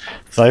ordered.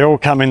 So they all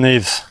come in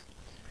these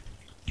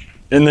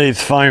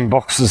foam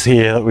boxes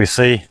here that we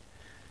see.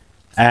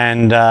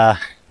 And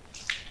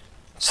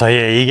so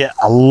yeah, you get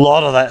a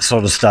lot of that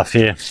sort of stuff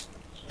here.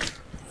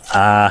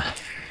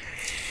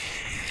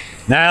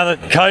 Now that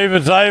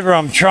COVID's over,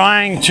 I'm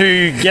trying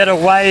to get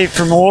away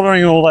from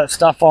ordering all that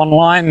stuff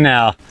online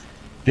now,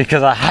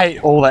 because I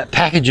hate all that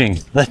packaging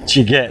that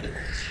you get.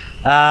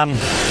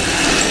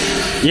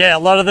 Yeah, a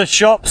lot of the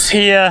shops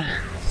here,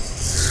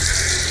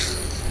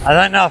 I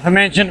don't know if I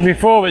mentioned it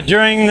before, but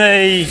during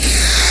the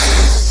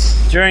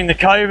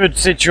COVID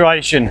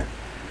situation,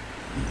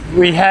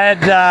 we had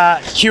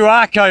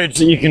QR codes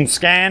that you can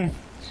scan.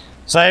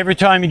 So every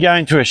time you go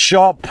into a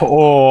shop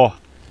or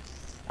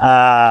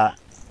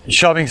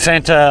shopping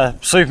centre,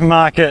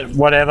 supermarket,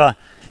 whatever,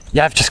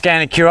 you have to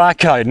scan a QR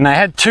code. And they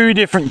had 2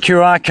 different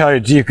QR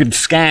codes you could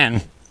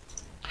scan.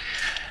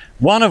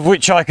 One of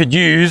which I could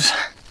use,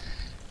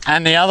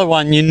 and the other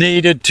one you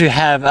needed to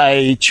have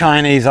a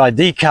Chinese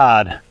ID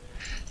card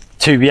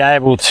to be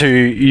able to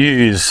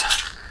use.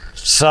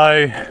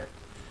 So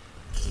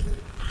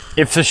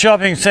if the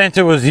shopping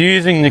centre was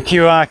using the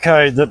QR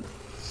code that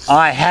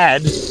I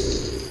had,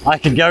 I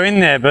could go in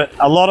there, but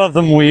a lot of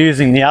them were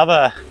using the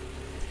other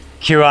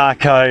QR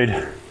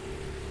code,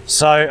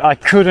 so I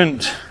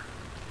couldn't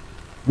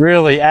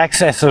really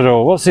access it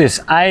all. What's this?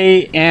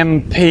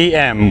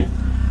 AMPM,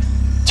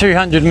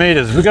 200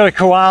 meters. We've got a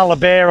koala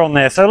bear on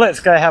there, so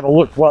let's go have a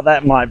look what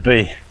that might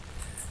be.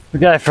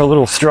 We'll go for a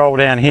little stroll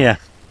down here.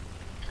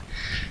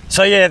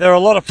 So yeah, there are a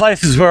lot of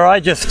places where I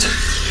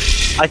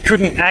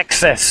couldn't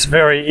access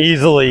very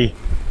easily,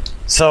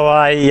 so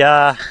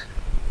I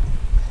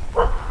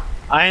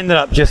ended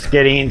up just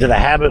getting into the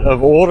habit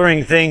of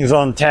ordering things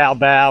on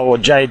Taobao or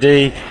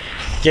JD,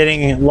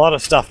 getting a lot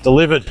of stuff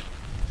delivered,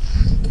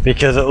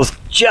 because it was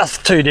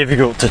just too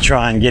difficult to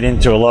try and get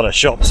into a lot of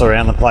shops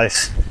around the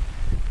place.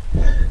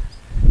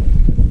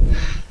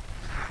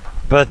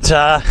 But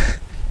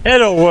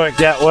it all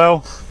worked out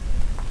well.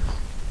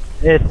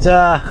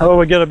 Oh,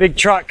 we got a big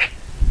truck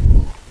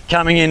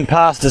coming in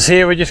past us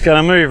here. We're just going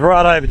to move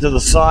right over to the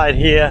side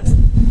here.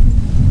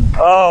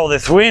 Oh,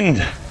 this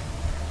wind.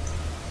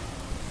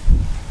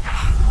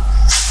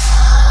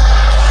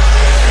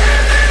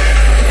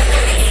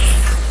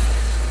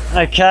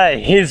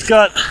 Okay, he's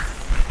got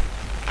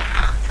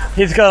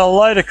a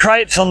load of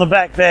crates on the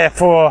back there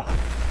for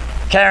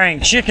carrying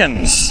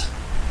chickens.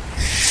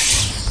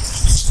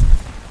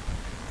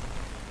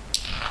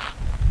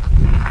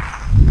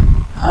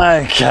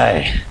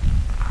 Okay.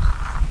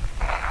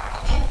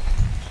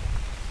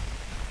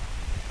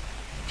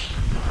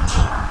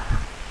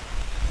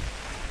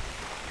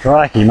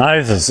 Crikey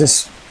Moses,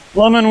 this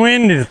blooming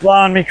wind is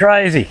blowing me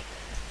crazy.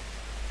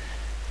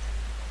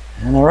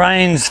 And the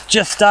rain's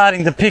just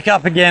starting to pick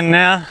up again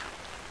now.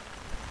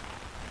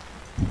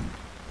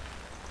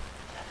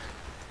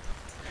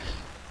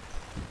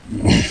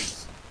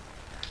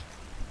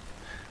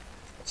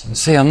 So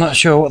see, I'm not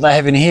sure what they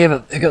have in here,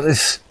 but they've got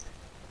this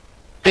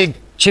big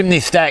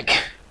chimney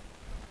stack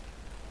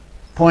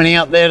pointing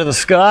up there to the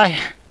sky.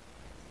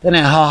 Don't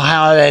know how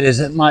high that is.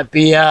 It might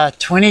be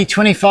 20,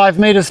 25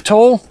 meters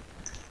tall.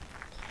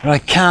 But I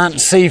can't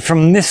see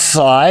from this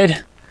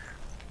side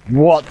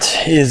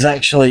what is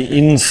actually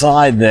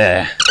inside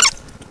there.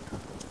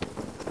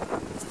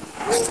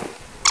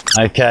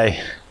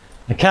 Okay,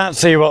 I can't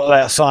see what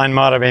that sign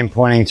might have been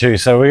pointing to,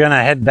 so we're going to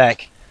head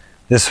back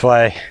this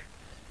way.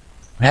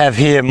 We have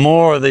here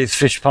more of these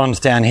fish ponds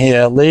down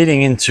here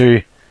leading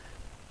into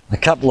a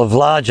couple of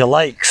larger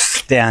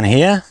lakes down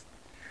here,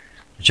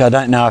 which I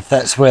don't know if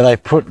that's where they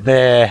put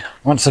their,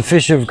 once the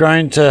fish have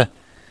grown to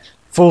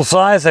full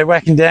size, they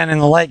whack them down in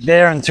the lake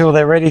there until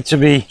they're ready to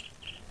be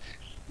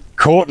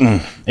caught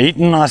and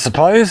eaten, I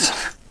suppose.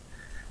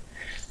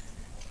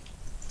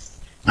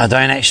 I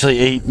don't actually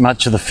eat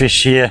much of the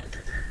fish here.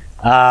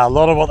 A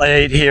lot of what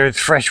they eat here is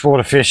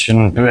freshwater fish,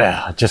 and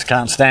I just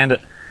can't stand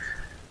it.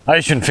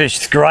 Ocean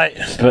fish is great,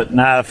 but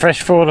no,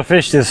 freshwater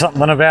fish, there's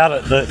something about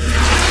it that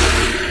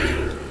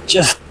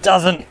just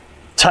doesn't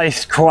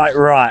taste quite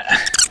right.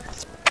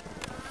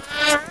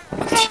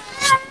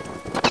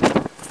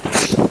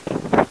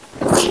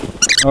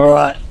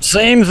 Alright,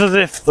 seems as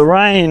if the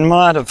rain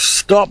might have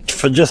stopped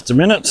for just a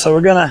minute, so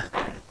we're gonna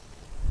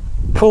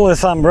pull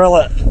this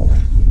umbrella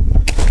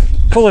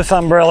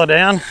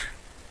down.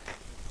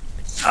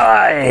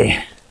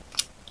 Aye.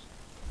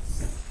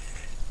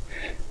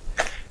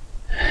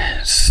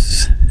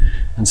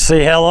 And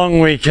see how long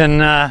we can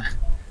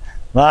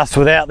last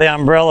without the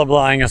umbrella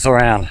blowing us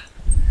around.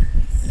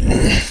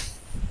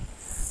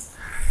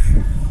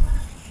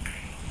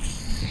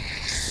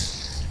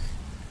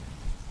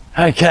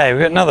 Okay,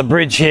 we've got another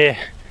bridge here.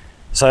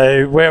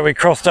 So where we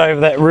crossed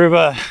over that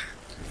river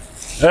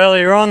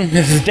earlier on,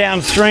 this is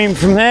downstream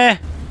from there.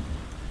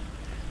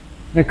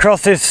 We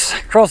cross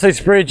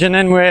this bridge, and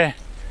then we're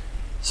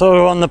sort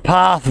of on the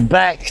path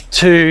back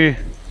to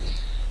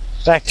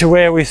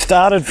where we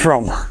started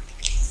from.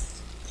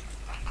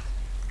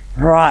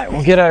 Right,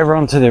 we'll get over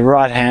onto the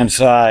right hand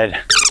side.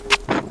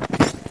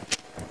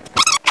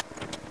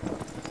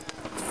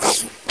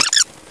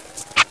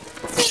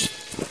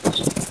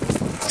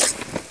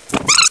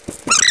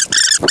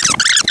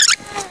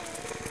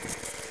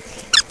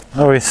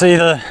 Oh, we see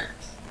the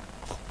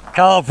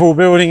colourful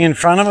building in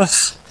front of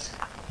us.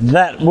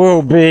 That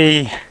will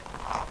be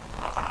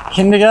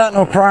kindergarten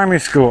or primary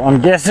school.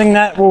 I'm guessing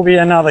that will be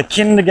another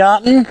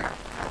kindergarten.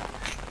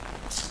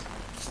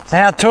 So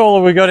how tall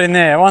have we got in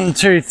there? 1,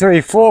 2,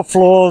 3, 4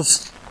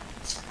 floors.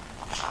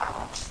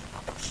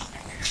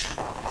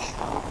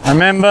 I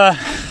remember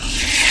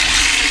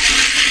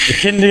the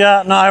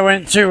kindergarten I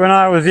went to when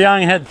I was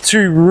young had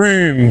 2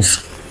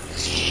 rooms.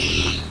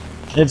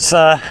 It's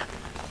a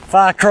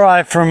far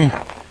cry from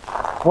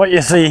what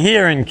you see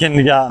here in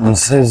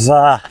kindergartens.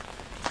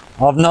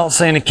 I've not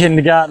seen a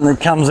kindergarten that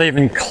comes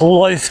even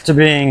close to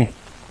being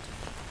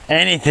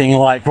anything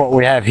like what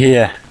we have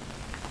here.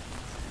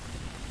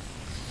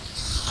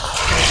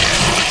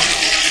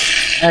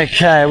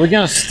 Okay, we're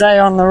going to stay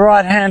on the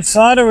right hand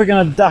side, or we're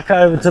going to duck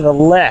over to the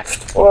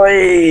left.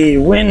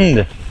 Oi,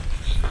 wind.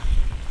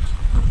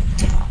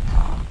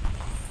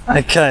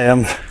 Okay,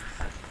 I'm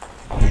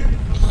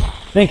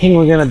thinking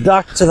we're going to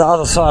duck to the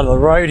other side of the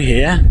road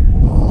here,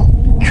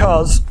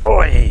 because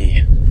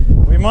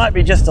we might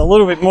be just a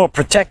little bit more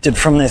protected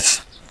from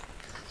this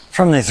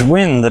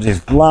wind that is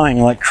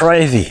blowing like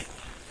crazy,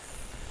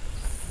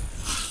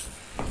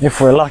 if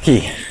we're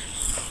lucky.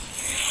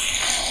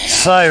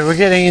 So we're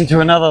getting into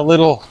another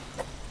little,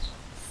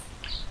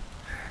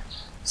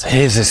 so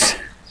here's this,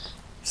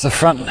 it's the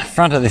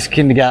front of this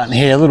kindergarten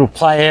here, a little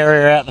play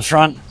area out the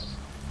front,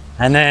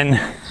 and then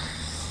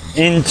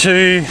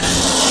into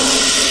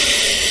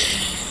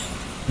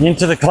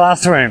the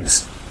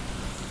classrooms.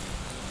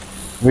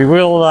 We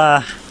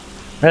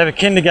have a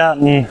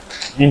kindergarten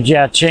in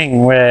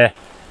Jiaqing where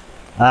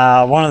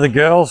one of the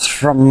girls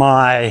from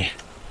my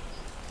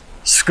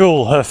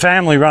school, her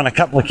family run a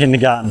couple of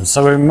kindergartens,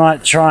 so we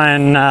might try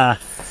and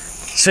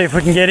see if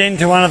we can get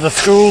into one of the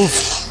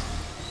schools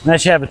and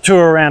actually have a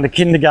tour around a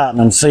kindergarten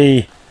and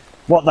see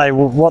what they're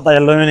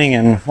learning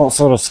and what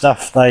sort of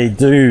stuff they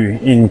do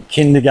in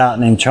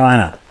kindergarten in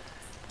China.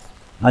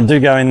 I do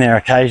go in there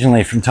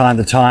occasionally from time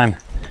to time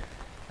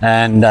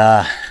and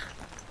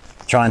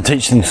try and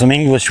teach them some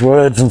English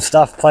words and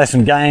stuff, play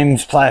some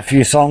games, play a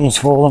few songs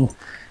for them.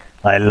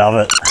 They love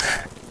it.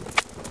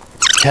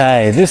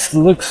 Okay, this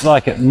looks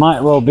like it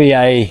might well be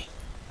a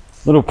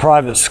little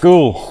private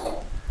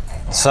school.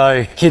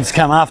 So kids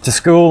come after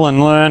school and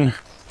learn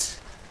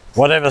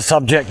whatever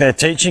subject they're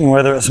teaching,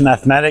 whether it's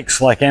mathematics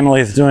like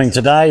Emily's doing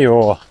today,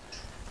 or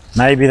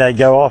maybe they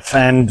go off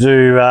and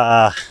do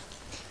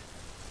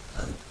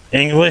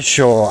English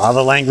or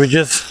other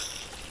languages.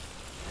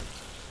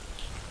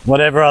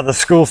 Whatever other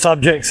school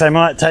subjects they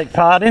might take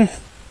part in.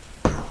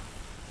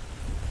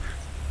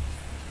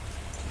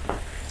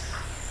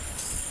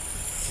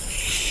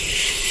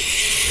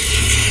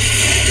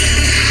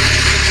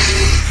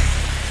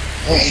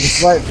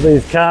 Just wait for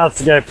these cars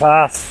to go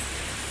past.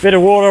 Bit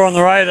of water on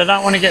the road. I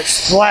don't want to get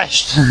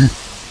splashed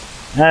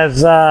as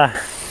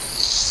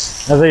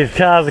these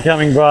cars are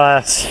coming by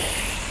us.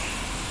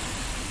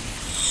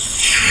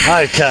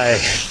 Okay,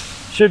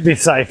 should be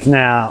safe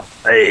now.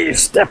 Hey,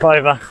 step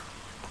over.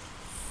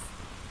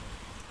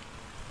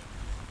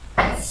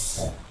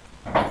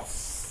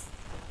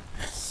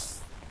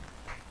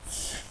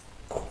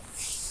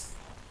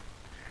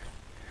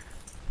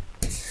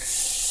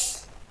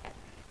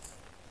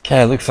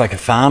 Okay, looks like a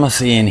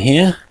pharmacy in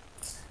here.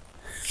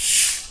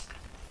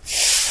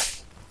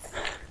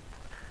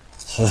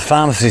 So the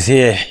pharmacies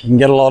here, you can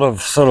get a lot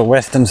of sort of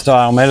Western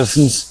style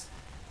medicines,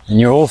 and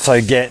you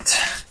also get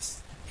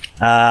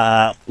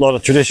a lot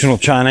of traditional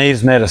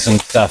Chinese medicine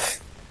stuff,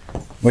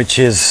 which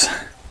is,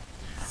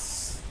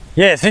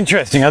 yeah, it's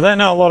interesting. I don't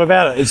know a lot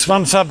about it. It's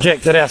one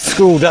subject that our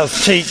school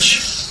does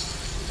teach,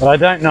 but I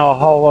don't know a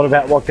whole lot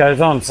about what goes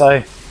on.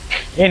 So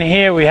in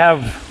here we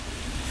have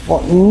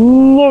what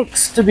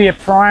looks to be a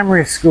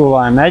primary school,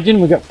 I imagine.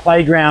 We've got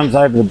playgrounds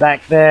over the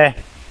back there,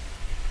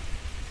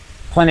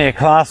 plenty of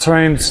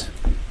classrooms.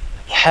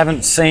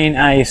 Haven't seen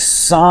a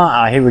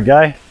sign. Here we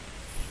go.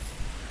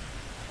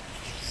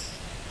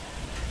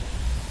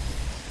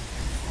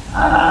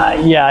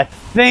 Yeah, I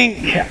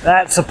think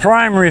that's a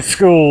primary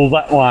school,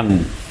 that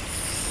one.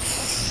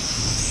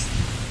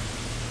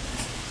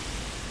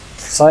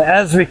 So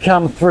as we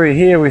come through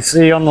here, we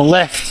see on the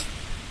left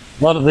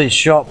a lot of these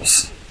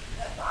shops.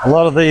 A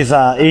lot of these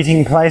are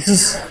eating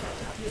places,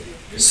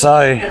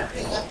 so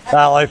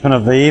they'll open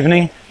of the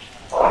evening.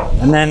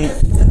 And then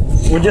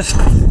we just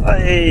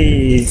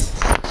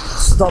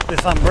stop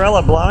this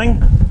umbrella blowing.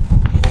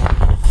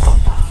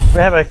 We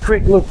have a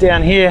quick look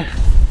down here.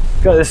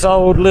 Got this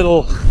old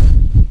little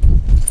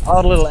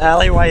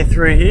alleyway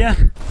through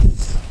here.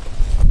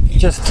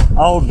 Just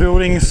old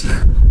buildings.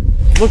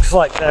 Looks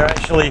like they're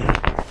actually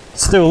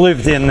still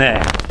lived in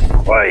there.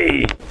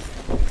 Whee!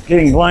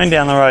 Getting blown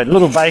down the road.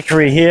 Little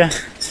bakery here.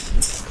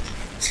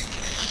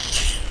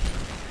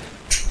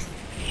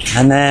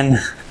 And then,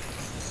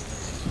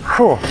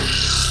 whew,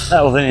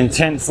 that was an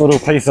intense little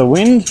piece of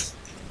wind.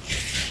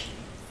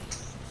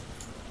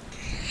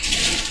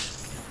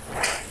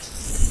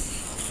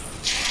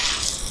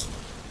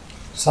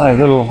 So,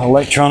 little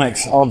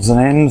electronics odds and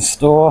ends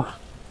store.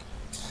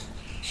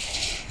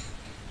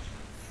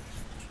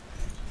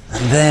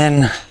 And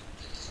then, I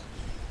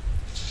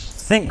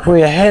think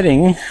we're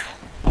heading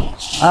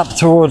up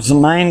towards the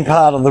main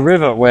part of the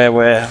river where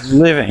we're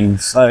living.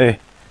 So,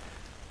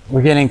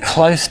 we're getting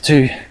close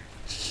to,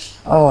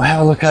 oh,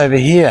 have a look over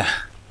here.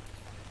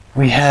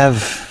 We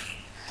have,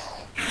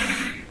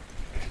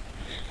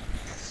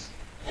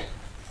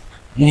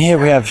 in here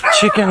we have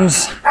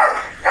chickens,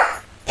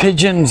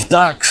 pigeons,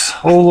 ducks,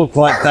 all look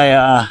like they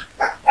are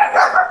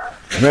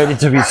ready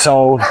to be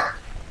sold.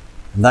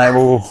 They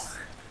will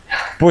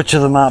butcher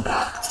them up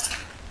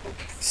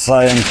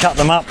and cut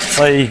them up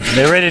so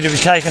they're ready to be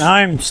taken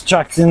home, just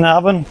chucked in the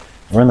oven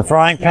or in the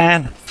frying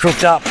pan,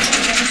 cooked up.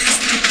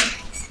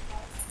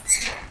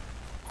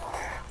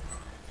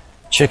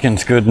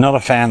 Chicken's good, not a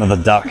fan of the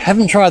duck.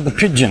 Haven't tried the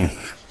pigeon.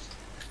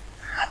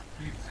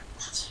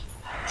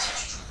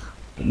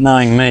 But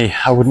knowing me,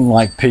 I wouldn't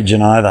like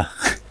pigeon either.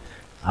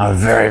 I'm a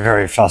very,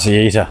 very fussy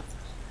eater.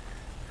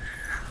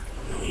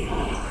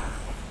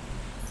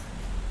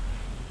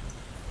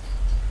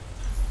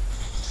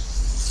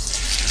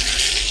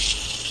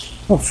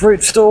 A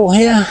fruit stall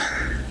here.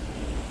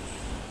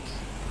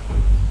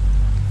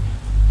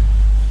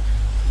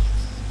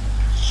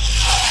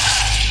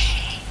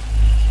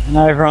 And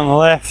over on the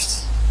left,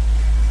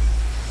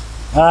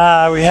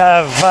 we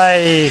have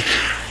a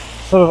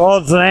sort of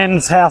odds and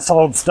ends,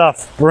 household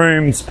stuff,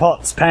 brooms,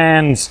 pots,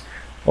 pans,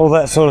 all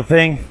that sort of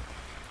thing.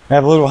 We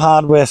have a little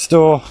hardware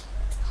store,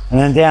 and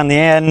then down the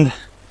end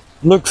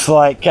looks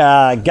like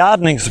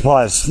gardening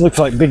supplies. Looks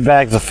like big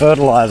bags of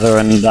fertilizer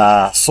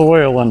and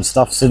soil and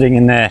stuff sitting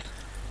in there.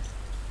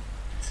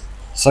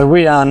 So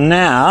we are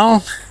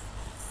now,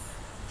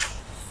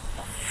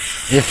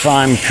 if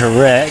I'm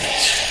correct,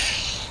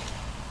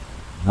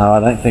 no, I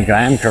don't think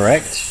I am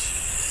correct.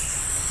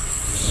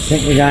 I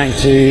think we're going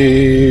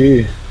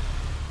to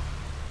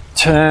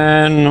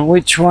turn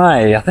which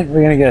way? I think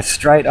we're going to go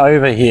straight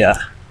over here.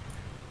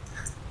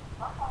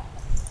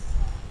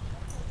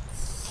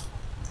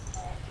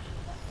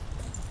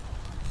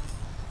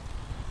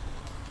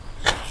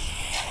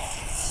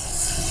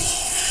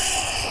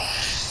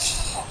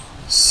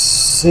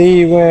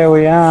 See where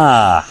we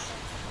are.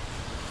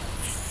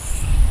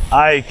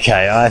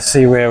 Okay, I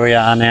see where we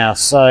are now.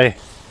 So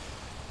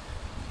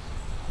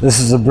this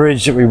is the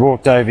bridge that we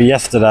walked over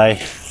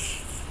yesterday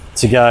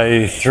to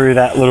go through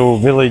that little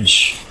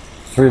village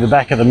through the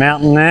back of the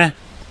mountain there.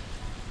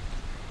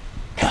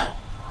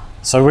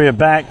 So we are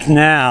back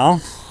now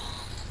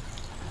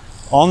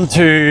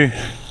onto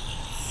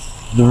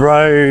the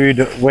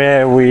road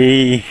where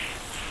we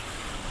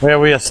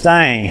are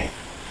staying.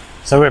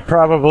 So we're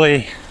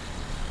probably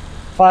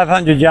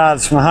 500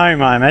 yards from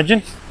home, I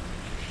imagine.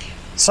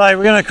 So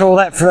we're going to call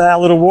that for our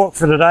little walk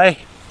for today.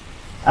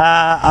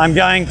 I'm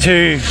going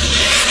to,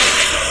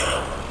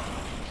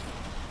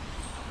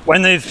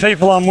 when these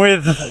people I'm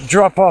with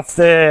drop off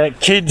their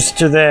kids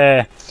to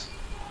their,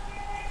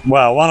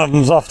 well, one of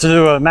them's off to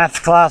do a maths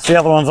class, the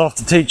other one's off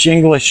to teach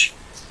English.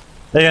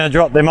 they're going to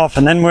drop them off,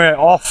 and then we're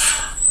off.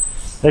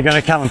 They're going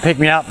to come and pick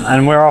me up,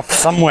 and we're off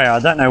somewhere. I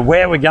don't know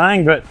where we're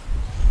going, but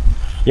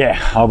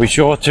yeah, I'll be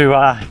sure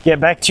to get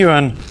back to you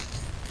and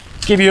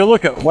give you a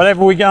look at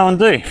whatever we go and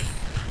do.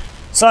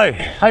 So,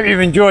 hope you've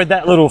enjoyed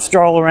that little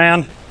stroll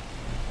around.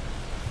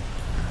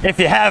 If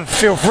you have,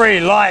 feel free,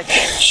 like,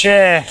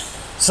 share,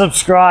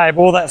 subscribe,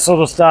 all that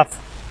sort of stuff.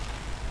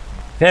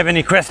 If you have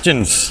any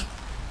questions,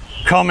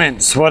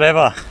 comments,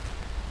 whatever,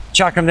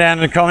 chuck them down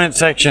in the comment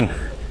section.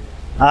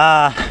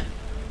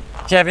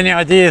 If you have any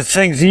ideas,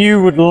 things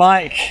you would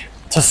like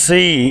to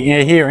see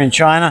here in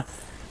China,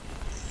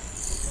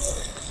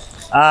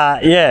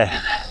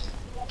 yeah,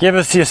 give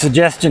us your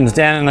suggestions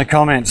down in the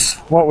comments.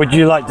 What would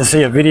you like to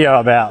see a video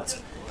about?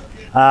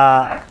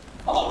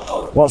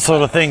 What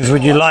sort of things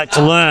would you like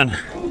to learn?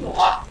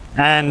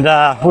 And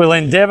we'll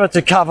endeavour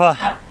to cover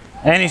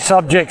any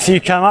subjects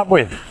you come up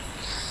with.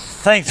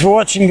 Thanks for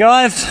watching,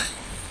 guys,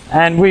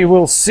 and we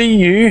will see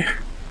you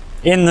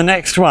in the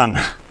next one.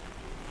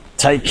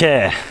 Take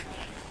care.